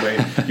sounds the same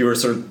way you were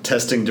sort of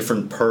testing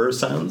different purr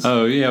sounds?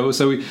 Oh yeah, well,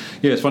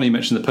 it's funny you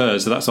mentioned the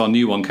purrs. So that's our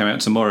new one coming out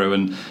tomorrow,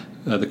 and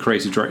the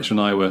creative director and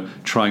I were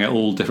trying out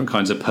all different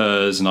kinds of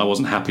purrs, and I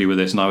wasn't happy with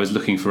it, and I was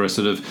looking for a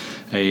sort of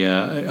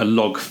a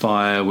log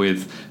fire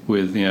with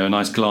a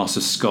nice glass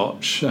of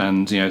scotch,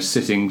 and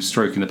sitting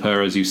stroking the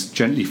purr as you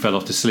gently fell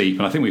off to sleep.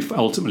 And I think we've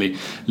ultimately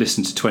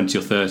listened to 20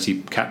 or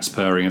 30 cats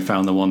purring and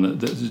found the one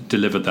that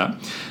delivered that.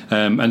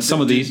 And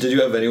some of these. Did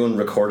you have anyone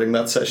recording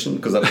that session?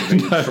 Because that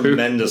would be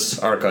tremendous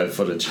archive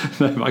footage.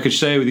 No, I could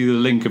share with you the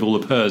link of all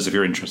the purrs if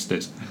you're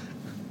interested.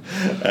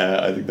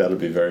 I think that'll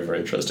be very, very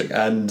interesting.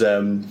 And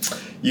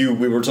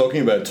we were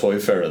talking about Toy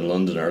Fair in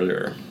London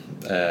earlier,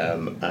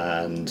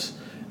 and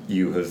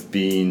you have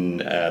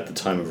been, at the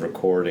time of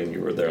recording,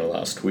 you were there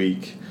last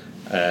week,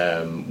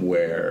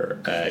 where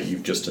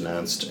you've just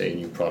announced a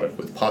new product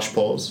with Posh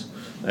Paws.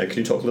 Can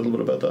you talk a little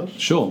bit about that?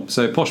 Sure.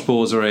 So Posh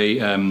Paws are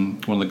one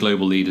of the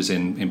global leaders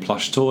in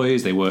plush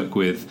toys. They work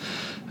with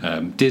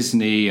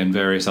Disney and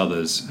various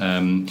others.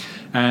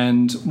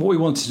 And what we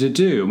wanted to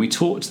do, and we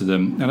talked to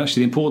them, and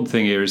actually the important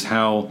thing here is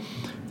how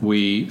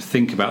we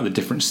think about the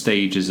different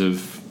stages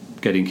of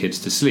getting kids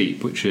to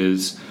sleep, which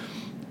is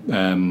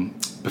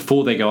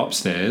before they go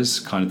upstairs,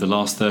 kind of the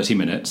last 30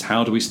 minutes,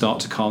 how do we start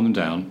to calm them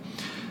down?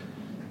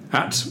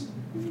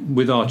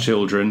 With our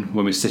children,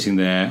 when we're sitting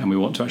there and we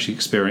want to actually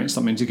experience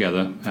something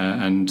together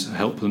and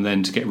help them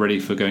then to get ready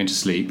for going to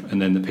sleep,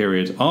 and then the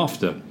period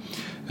after,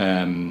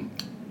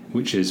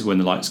 which is when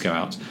the lights go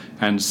out.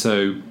 And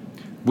so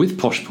with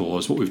Posh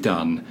Paws, what we've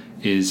done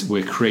is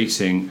we're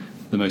creating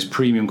the most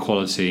premium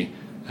quality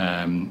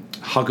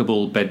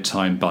huggable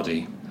bedtime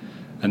buddy.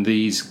 And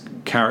these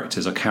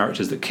characters are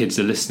characters that kids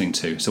are listening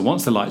to. So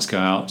once the lights go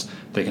out,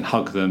 they can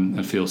hug them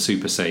and feel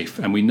super safe.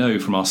 And we know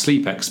from our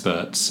sleep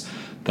experts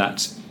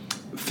that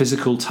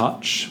physical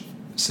touch,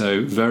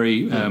 so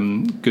very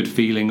good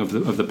feeling of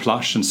the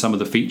plush and some of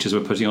the features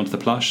we're putting onto the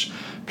plush,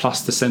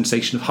 plus the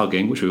sensation of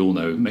hugging, which we all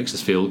know makes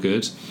us feel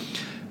good.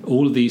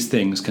 All of these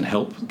things can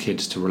help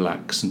kids to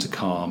relax and to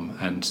calm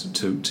and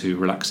to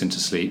relax into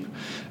sleep.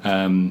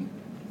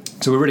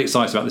 So we're really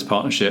excited about this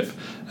partnership.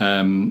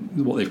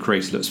 What they've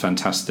created looks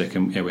fantastic,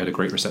 and we had a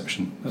great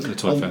reception at the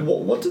Toy Fair.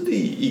 What did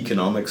the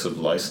economics of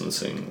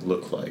licensing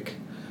look like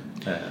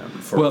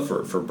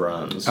for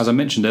brands? As I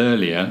mentioned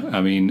earlier, I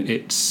mean,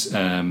 it's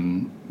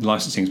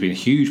licensing has been a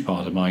huge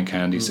part of Mind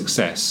Candy's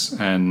success,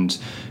 and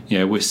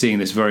we're seeing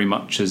this very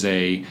much as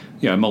a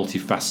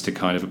multifaceted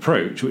kind of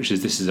approach, which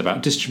is this is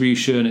about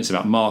distribution, it's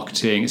about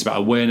marketing, it's about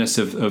awareness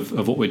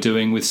of what we're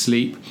doing with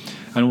sleep,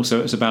 and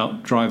also it's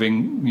about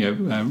driving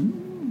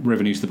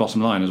revenue to the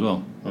bottom line as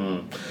well.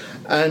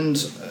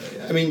 And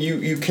I mean,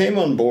 you came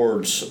on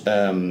board.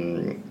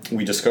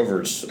 We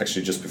discovered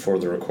actually just before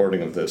the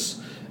recording of this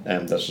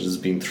that it has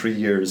been 3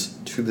 years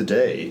to the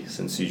day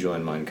since you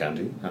joined Mind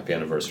Candy. Happy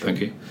anniversary! Thank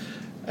you.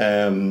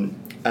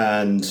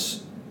 And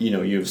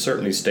you've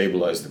certainly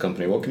stabilised the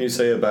company. What can you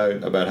say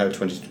about how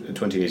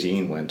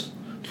 2018 went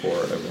for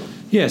everyone?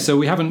 Yeah, so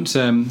we haven't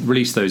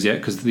released those yet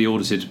because the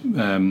audited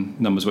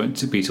numbers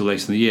won't be till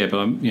later in the year. But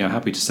I'm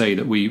happy to say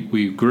that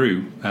we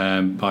grew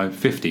by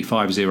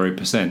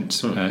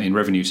 50% in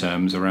revenue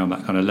terms around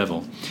that kind of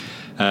level,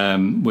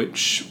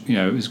 which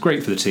is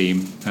great for the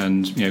team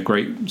and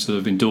great sort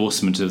of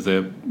endorsement of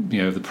the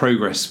the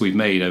progress we've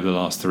made over the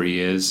last 3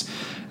 years.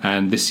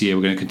 And this year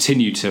we're going to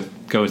continue to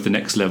go to the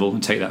next level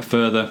and take that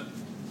further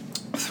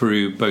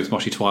through both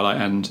Moshi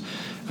Twilight and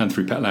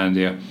through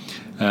Petlandia.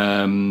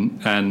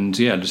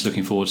 Just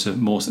looking forward to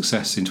more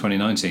success in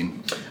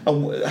 2019.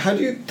 How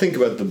do you think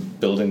about the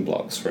building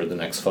blocks for the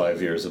next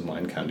 5 years of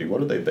Mind Candy?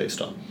 What are they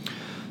based on?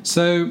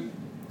 So,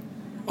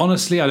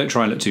 honestly, I don't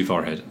try and look too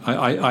far ahead.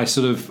 I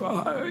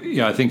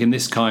think in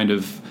this kind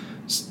of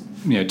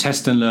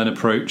test and learn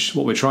approach,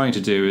 what we're trying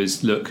to do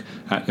is look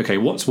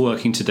at what's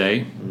working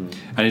today,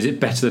 and is it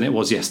better than it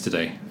was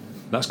yesterday?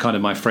 That's kind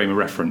of my frame of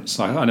reference.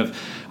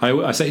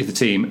 I say to the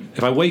team,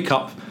 if I wake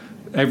up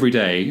every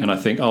day and I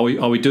think, are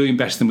we doing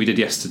better than we did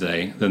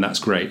yesterday, then that's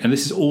great. And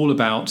this is all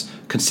about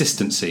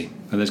consistency,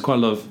 and there's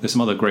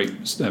some other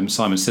great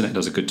Simon Sinek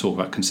does a good talk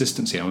about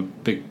consistency.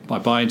 I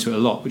buy into it a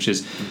lot, which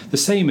is the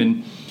same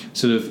in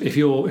sort of if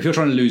you're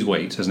trying to lose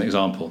weight, as an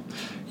example.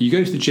 You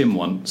go to the gym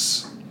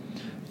once,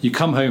 you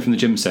come home from the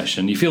gym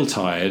session, you feel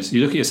tired,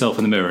 you look at yourself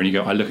in the mirror and you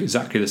go, I look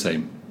exactly the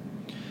same.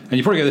 And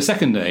you probably go the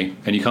second day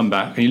and you come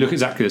back and you look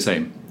exactly the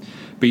same.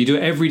 But you do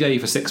it every day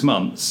for 6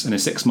 months, and in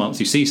 6 months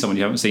you see someone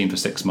you haven't seen for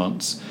 6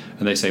 months,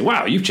 and they say,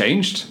 wow, you've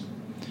changed.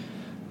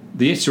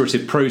 The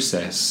iterative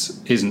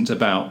process isn't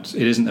about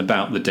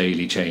the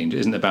daily change, it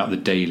isn't about the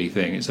daily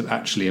thing, it's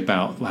actually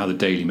about how the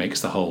daily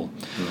makes the whole.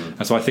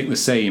 And so I think the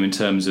same in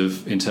terms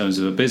of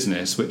a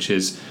business, which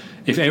is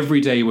if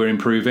every day we're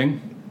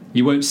improving,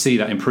 you won't see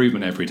that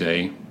improvement every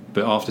day,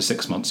 but after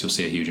 6 months you'll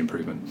see a huge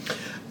improvement.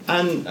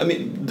 And I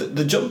mean,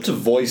 the jump to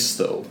voice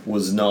though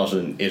was not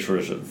an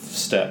iterative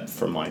step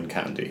for Mind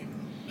Candy.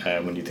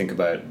 When you think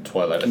about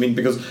Twilight, I mean,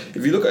 because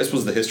if you look, I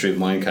suppose, the history of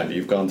Mind Candy,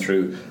 you've gone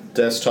through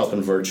desktop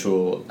and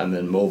virtual, and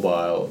then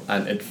mobile,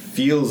 and it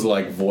feels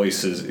like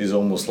voice is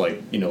almost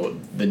like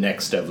the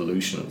next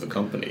evolution of the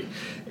company.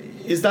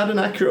 Is that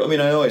inaccurate? I mean,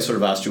 I know I sort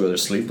of asked you whether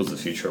sleep was the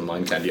future of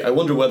Mind Candy. I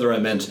wonder whether I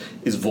meant,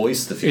 is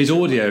voice the future? Is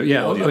audio,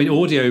 yeah. Audio. I mean,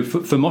 audio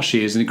for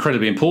Moshi is an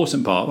incredibly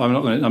important part.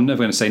 I'm never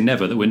going to say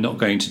never that we're not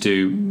going to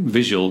do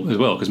visual as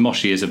well, because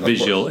Moshi is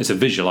it's a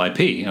visual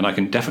IP, and I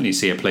can definitely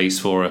see a place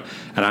for an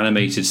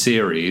animated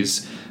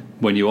series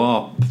when you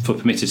are for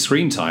permitted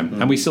screen time.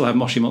 And we still have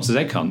Moshi Monsters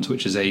Egg Hunt,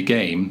 which is a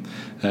game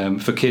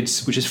for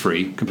kids, which is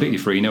free, completely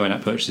free, no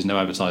in-app purchases, no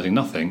advertising,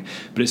 nothing.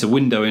 But it's a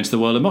window into the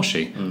world of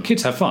Moshi.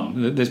 Kids have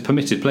fun. There's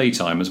permitted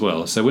playtime as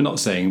well. So we're not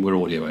saying we're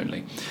audio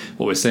only.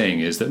 What we're saying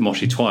is that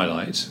Moshi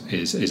Twilight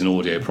is an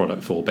audio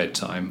product for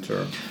bedtime.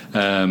 Sure.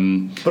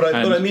 But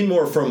I mean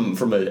more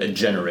from a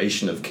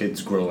generation of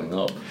kids growing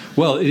up.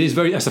 Well,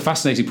 that's a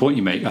fascinating point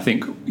you make. I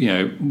think,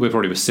 we're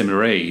probably of a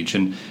similar age.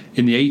 And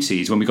in the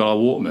 80s, when we got our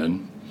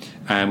Walkman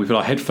and we put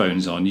our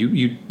headphones on,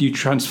 you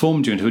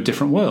transformed you into a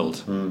different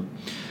world.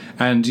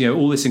 And,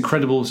 all this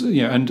incredible,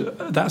 and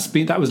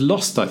that was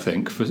lost, I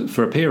think,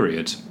 for a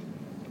period.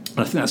 And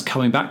I think that's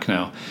coming back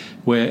now,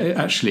 where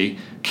actually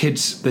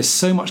kids, there's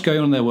so much going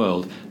on in their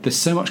world. There's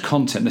so much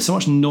content. There's so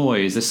much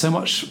noise. There's so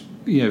much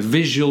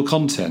visual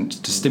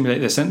content to stimulate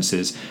their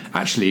senses.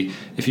 Actually,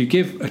 if you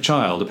give a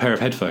child a pair of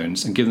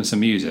headphones and give them some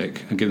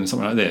music and give them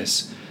something like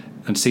this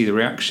and see the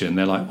reaction,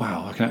 they're like,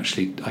 wow,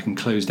 I can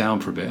close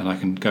down for a bit and I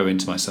can go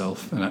into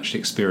myself and actually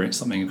experience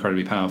something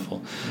incredibly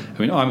powerful.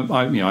 I mean,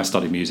 I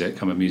study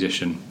music. I'm a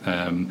musician,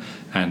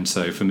 and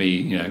so for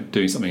me,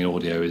 doing something in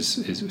audio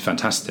is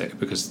fantastic,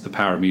 because the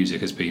power of music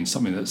has been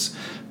something that's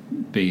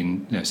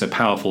been so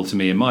powerful to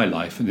me in my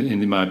life, and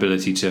in my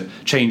ability to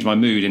change my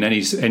mood in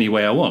any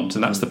way I want.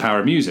 And that's the power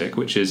of music,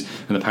 and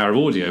the power of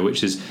audio,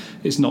 which is,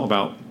 it's not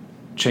about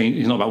change.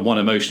 It's not about one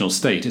emotional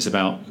state. It's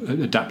about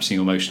adapting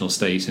your emotional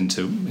state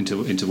into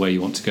where you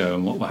want to go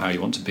and how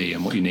you want to be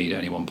and what you need at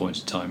any one point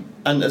in time.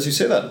 And as you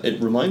say that,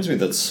 it reminds me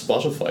that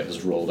Spotify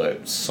has rolled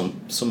out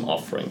some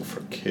offering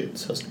for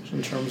kids, hasn't it?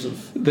 In terms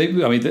of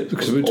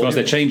because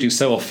they're changing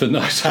so often.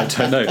 I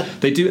don't know.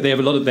 They do. They have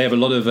a lot of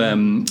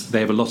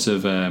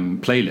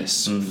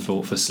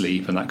playlists for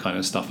sleep and that kind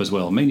of stuff as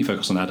well. Mainly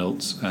focused on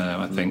adults,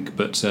 I think,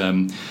 but.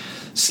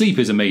 Sleep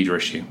is a major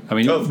issue. I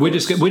mean, we're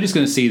just going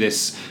to see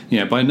this.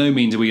 By no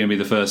means are we going to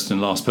be the first and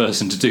last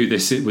person to do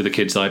this with a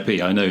kid's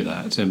IP. I know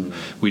that.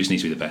 We just need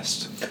to be the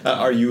best.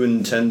 Are you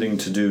intending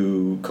to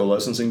do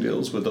co-licensing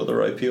deals with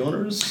other IP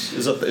owners?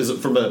 Is it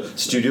from a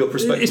studio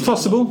perspective? It's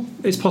possible.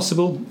 It's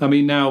possible. I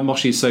mean, now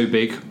Moshi is so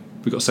big.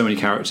 We've got so many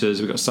characters.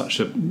 We've got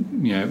such a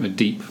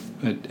deep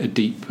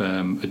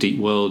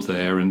world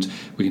there, and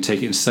we can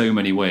take it in so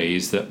many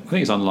ways that I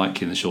think it's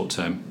unlikely in the short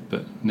term.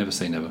 But never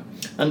say never.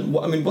 And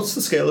what's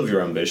the scale of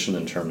your ambition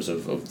in terms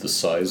of the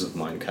size of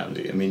Mind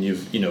Candy? I mean,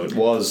 it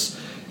was,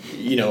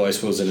 I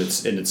suppose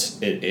in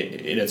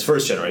its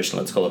first generation,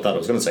 let's call it that. I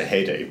was going to say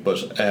heyday, but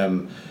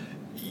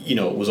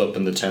it was up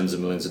in the tens of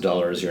millions of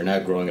dollars. You're now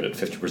growing it at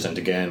 50%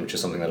 again, which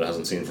is something that it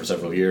hasn't seen for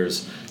several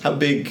years. How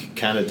big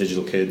can a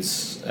Digital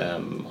Kids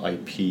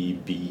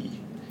IP be?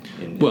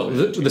 Well,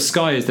 the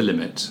sky is the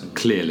limit,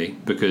 clearly,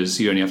 because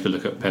you only have to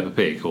look at Peppa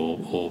Pig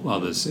or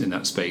others in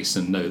that space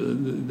and know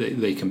that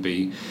they can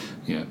be,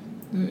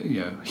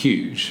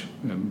 huge,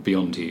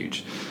 beyond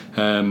huge.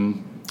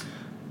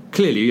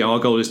 Clearly, our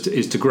goal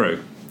is to grow.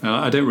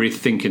 I don't really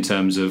think in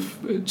terms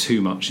of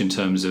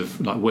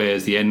like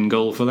where's the end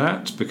goal for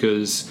that,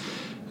 because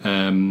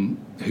who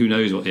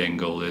knows what the end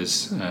goal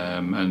is,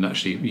 and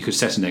actually you could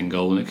set an end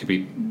goal and it could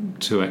be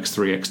 2x,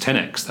 3x,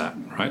 10x that,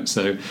 right?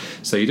 So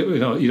you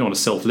don't want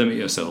to self-limit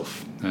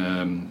yourself.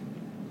 You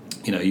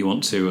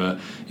want to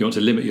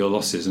limit your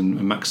losses and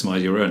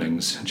maximise your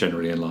earnings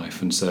generally in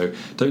life, and so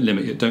don't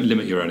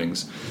limit your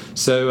earnings.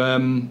 So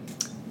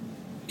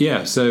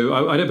so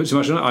I don't put too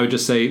much on it. I would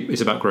just say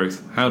it's about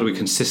growth. How do we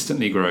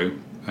consistently grow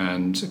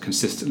and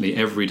consistently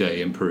every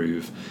day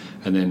improve?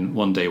 And then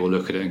one day we'll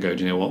look at it and go,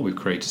 do you know what? We've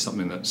created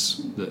something that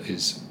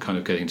is kind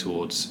of getting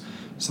towards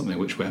something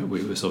which we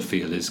sort of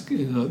feel is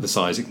the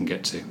size it can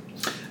get to.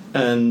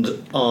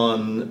 And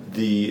on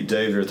the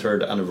day of your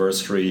third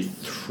anniversary,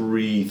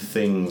 3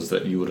 things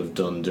that you would have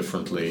done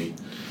differently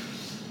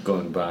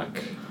going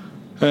back?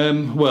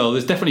 Well,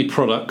 there's definitely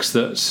products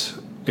that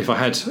if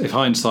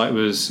hindsight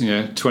was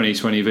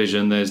 20/20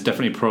 vision, there's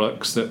definitely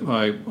products that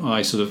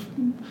I sort of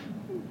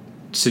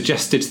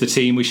suggested to the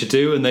team we should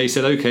do, and they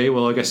said, okay,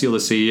 well, I guess you're the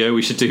CEO,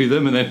 we should do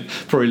them. And then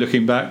probably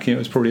looking back, it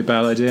was probably a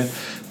bad idea.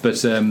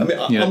 But on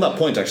that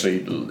point, actually,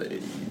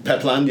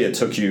 Petlandia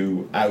took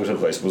you out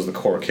of, I suppose, the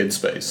core kid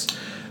space,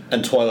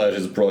 and Twilight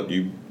has brought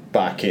you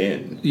back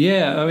in.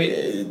 Yeah, I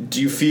mean,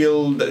 do you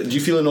feel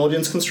an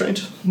audience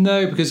constraint?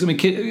 No, because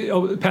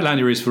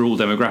Petlandia is for all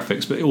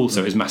demographics, but it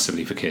also is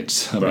massively for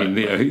kids. I mean,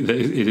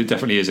 it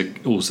definitely is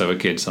also a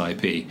kids'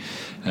 IP.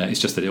 It's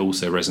just that it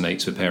also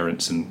resonates with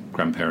parents and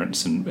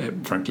grandparents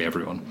and frankly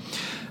everyone.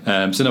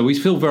 So no, we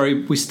still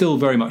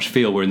very much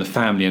feel we're in the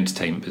family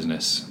entertainment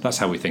business. That's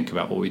how we think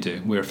about what we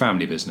do. We're a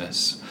family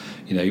business.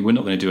 We're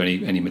not going to do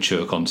any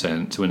mature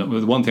content.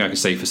 The one thing I can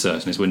say for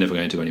certain is we're never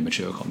going to do any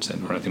mature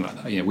content or anything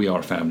like that. We are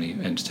a family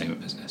entertainment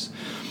business.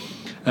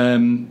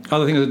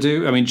 Other things to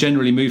do, I mean,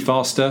 generally move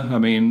faster. I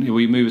mean,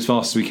 we move as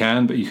fast as we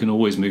can, but you can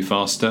always move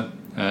faster.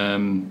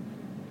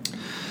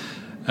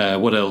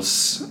 What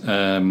else?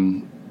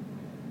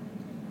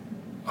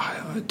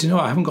 Do you know?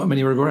 I haven't got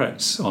many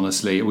regrets,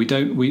 honestly. We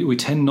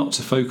tend not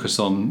to focus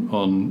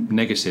on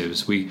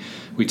negatives. We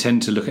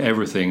tend to look at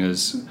everything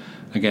as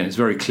again, it's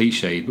very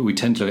cliched, but we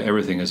tend to look at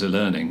everything as a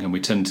learning, and we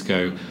tend to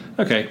go,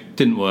 okay,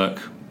 didn't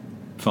work,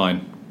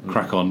 fine,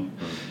 crack on.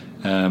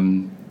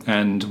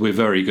 And we're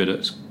very good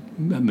at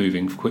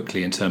moving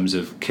quickly in terms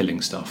of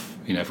killing stuff.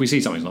 If we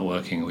see something's not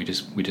working, we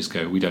just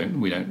go, we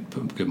don't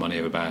put good money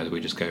over bad.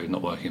 We just go,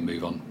 not working, and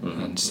move on.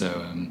 And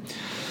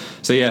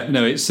so yeah,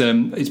 no, it's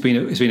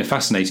been a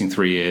fascinating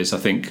 3 years. I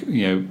think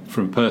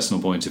from a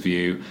personal point of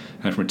view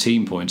and from a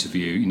team point of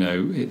view,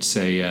 it's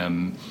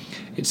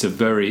a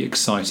very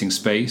exciting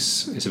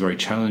space. It's a very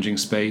challenging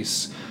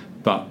space,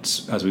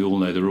 but as we all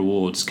know, the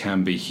rewards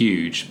can be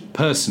huge.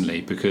 Personally,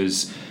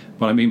 because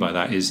what I mean by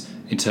that is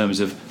in terms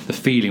of the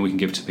feeling we can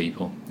give to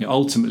people.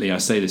 Ultimately, I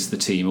say this to the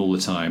team all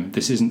the time.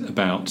 This isn't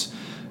about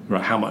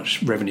how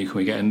much revenue can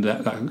we get, and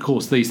that of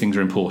course these things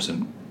are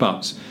important.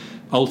 But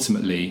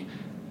ultimately,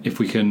 if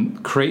we can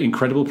create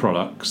incredible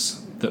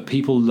products that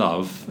people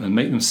love and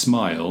make them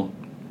smile,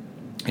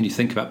 and you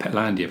think about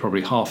Petlandia,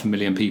 probably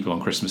 500,000 people on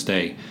Christmas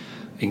Day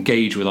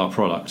engaged with our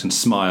product and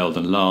smiled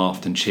and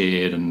laughed and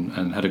cheered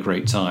and had a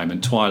great time.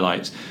 And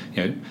Twilight,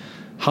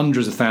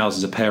 hundreds of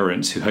thousands of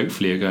parents who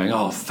hopefully are going,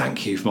 oh,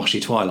 thank you for Moshi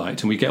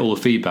Twilight, and we get all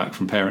the feedback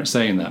from parents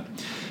saying that.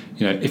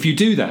 If you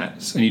do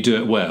that and you do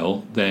it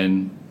well,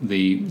 then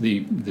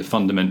the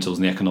fundamentals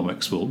and the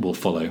economics will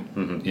follow.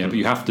 But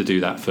you have to do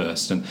that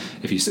first, and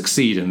if you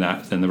succeed in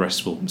that, then the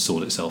rest will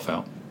sort itself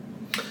out.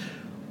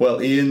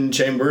 Well, Ian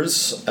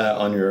Chambers,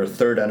 on your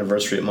 3rd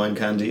anniversary at Mind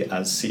Candy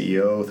as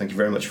CEO, thank you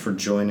very much for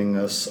joining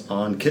us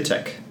on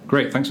KidTech.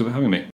 Great, thanks for having me.